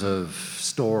lines of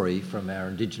story from our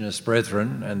Indigenous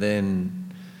brethren, and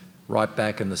then right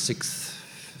back in the 6th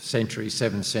century,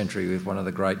 7th century, with one of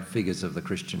the great figures of the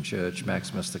Christian church,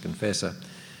 Maximus the Confessor.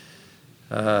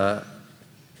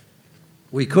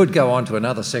 We could go on to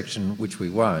another section, which we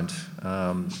won't,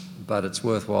 but it's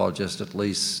worthwhile just at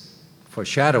least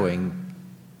foreshadowing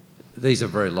these are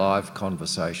very live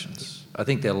conversations. I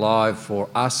think they're live for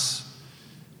us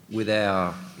with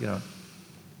our,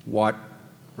 white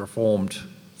Reformed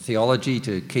theology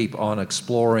to keep on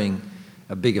exploring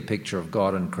a bigger picture of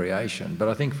God and creation. But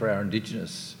I think for our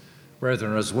Indigenous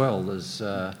brethren as well, there's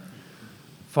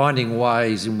finding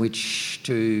ways in which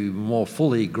to more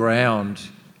fully ground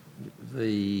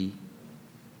the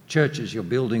churches you're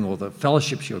building or the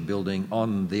fellowships you're building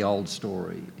on the old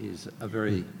story is a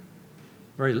very,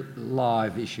 very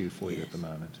live issue for you at the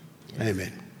moment.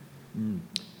 Amen.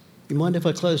 You mind if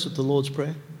I close with the Lord's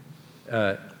Prayer?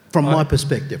 From my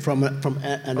perspective, from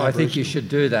an I think you should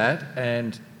do that.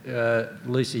 And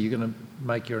Lisa, you're going to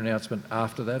make your announcement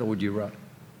after that, or would you run?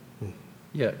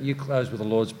 Yeah, you close with the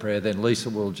Lord's Prayer, then Lisa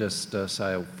will just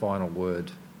say a final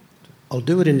word. I'll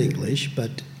do it in English,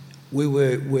 but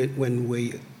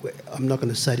I'm not going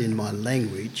to say it in my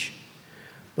language,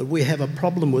 but we have a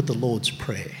problem with the Lord's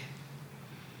Prayer.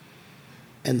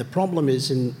 And the problem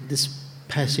is in this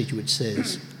passage which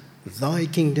says, "Thy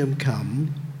kingdom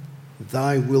come,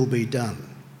 thy will be done."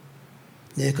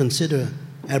 Now consider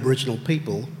Aboriginal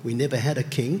people, we never had a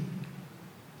king,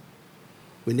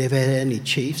 we never had any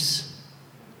chiefs,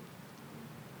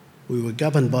 we were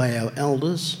governed by our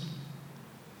elders,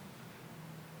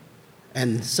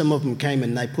 and some of them came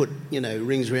and they put,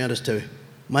 rings around us to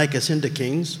make us into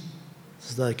kings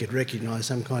so they could recognise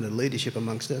some kind of leadership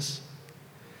amongst us.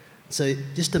 So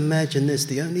just imagine this,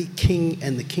 the only king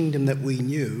and the kingdom that we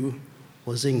knew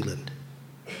was England,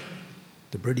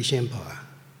 the British Empire.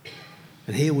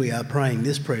 And here we are praying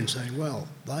this prayer and saying, well,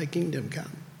 thy kingdom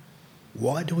come.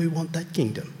 Why do we want that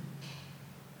kingdom?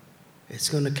 It's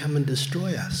going to come and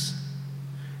destroy us.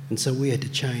 And so we had to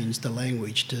change the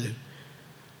language to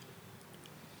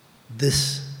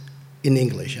this in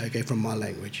English, from my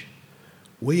language.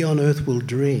 We on earth will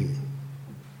dream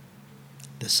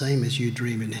the same as you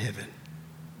dream in heaven.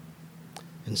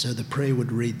 And so the prayer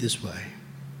would read this way: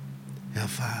 Our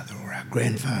Father or our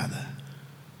Grandfather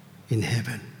in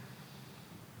heaven,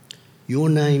 your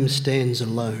name stands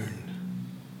alone.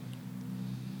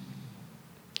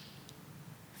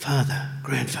 Father,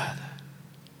 Grandfather,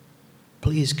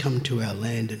 please come to our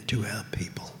land and to our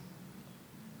people.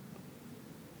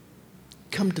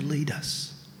 Come to lead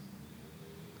us.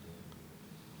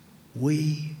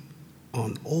 We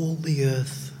on all the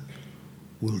earth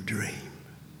will dream,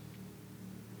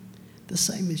 the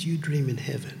same as you dream in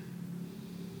heaven.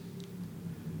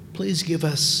 Please give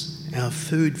us our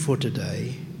food for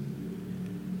today.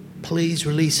 Please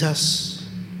release us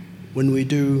when we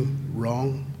do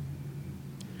wrong,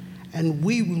 and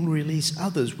we will release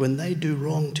others when they do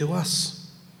wrong to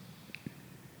us.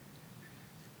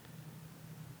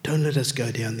 Don't let us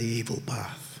go down the evil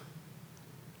path,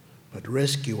 but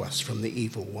rescue us from the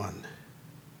evil one.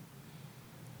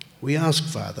 We ask,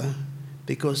 Father,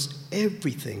 because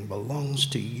everything belongs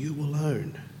to you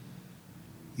alone.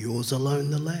 Yours alone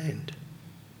the land.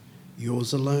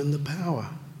 Yours alone the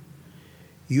power.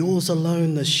 Yours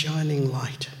alone the shining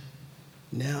light,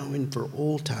 now and for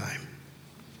all time.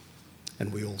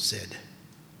 And we all said,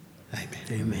 Amen.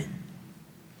 Amen.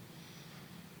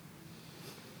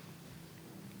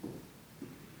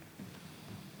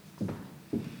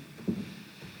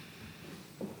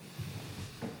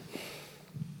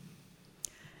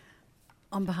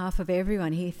 On behalf of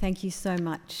everyone here, thank you so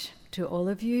much to all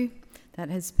of you. That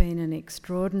has been an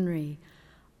extraordinary,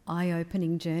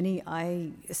 eye-opening journey.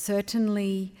 I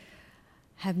certainly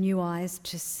have new eyes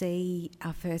to see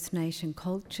our First Nation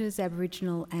cultures,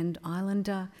 Aboriginal and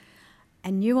Islander,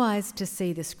 and new eyes to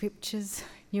see the scriptures,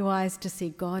 new eyes to see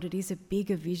God. It is a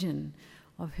bigger vision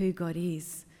of who God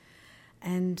is.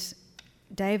 And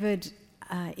David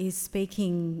is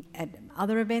speaking at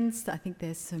other events. I think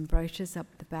there's some brochures up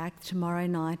the back tomorrow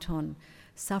night on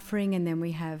suffering, and then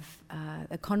we have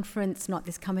a conference, not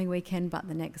this coming weekend, but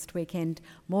the next weekend,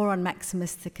 more on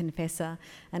Maximus the Confessor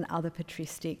and other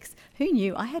patristics. Who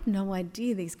knew? I had no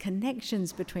idea these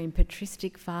connections between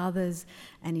patristic fathers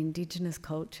and Indigenous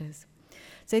cultures.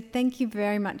 So thank you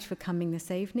very much for coming this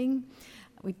evening.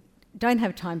 We don't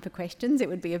have time for questions. It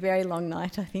would be a very long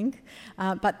night, I think.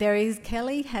 But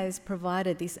Kelly has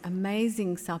provided this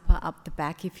amazing supper up the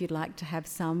back if you'd like to have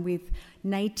some, with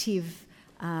native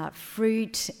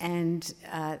fruit, and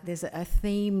there's a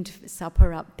themed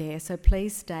supper up there. So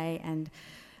please stay, and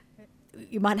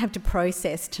you might have to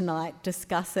process tonight,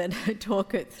 discuss it,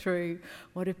 talk it through.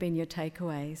 What have been your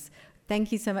takeaways?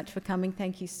 Thank you so much for coming.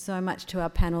 Thank you so much to our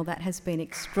panel. That has been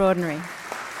extraordinary.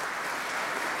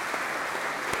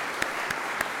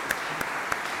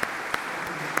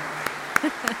 Ha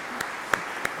ha.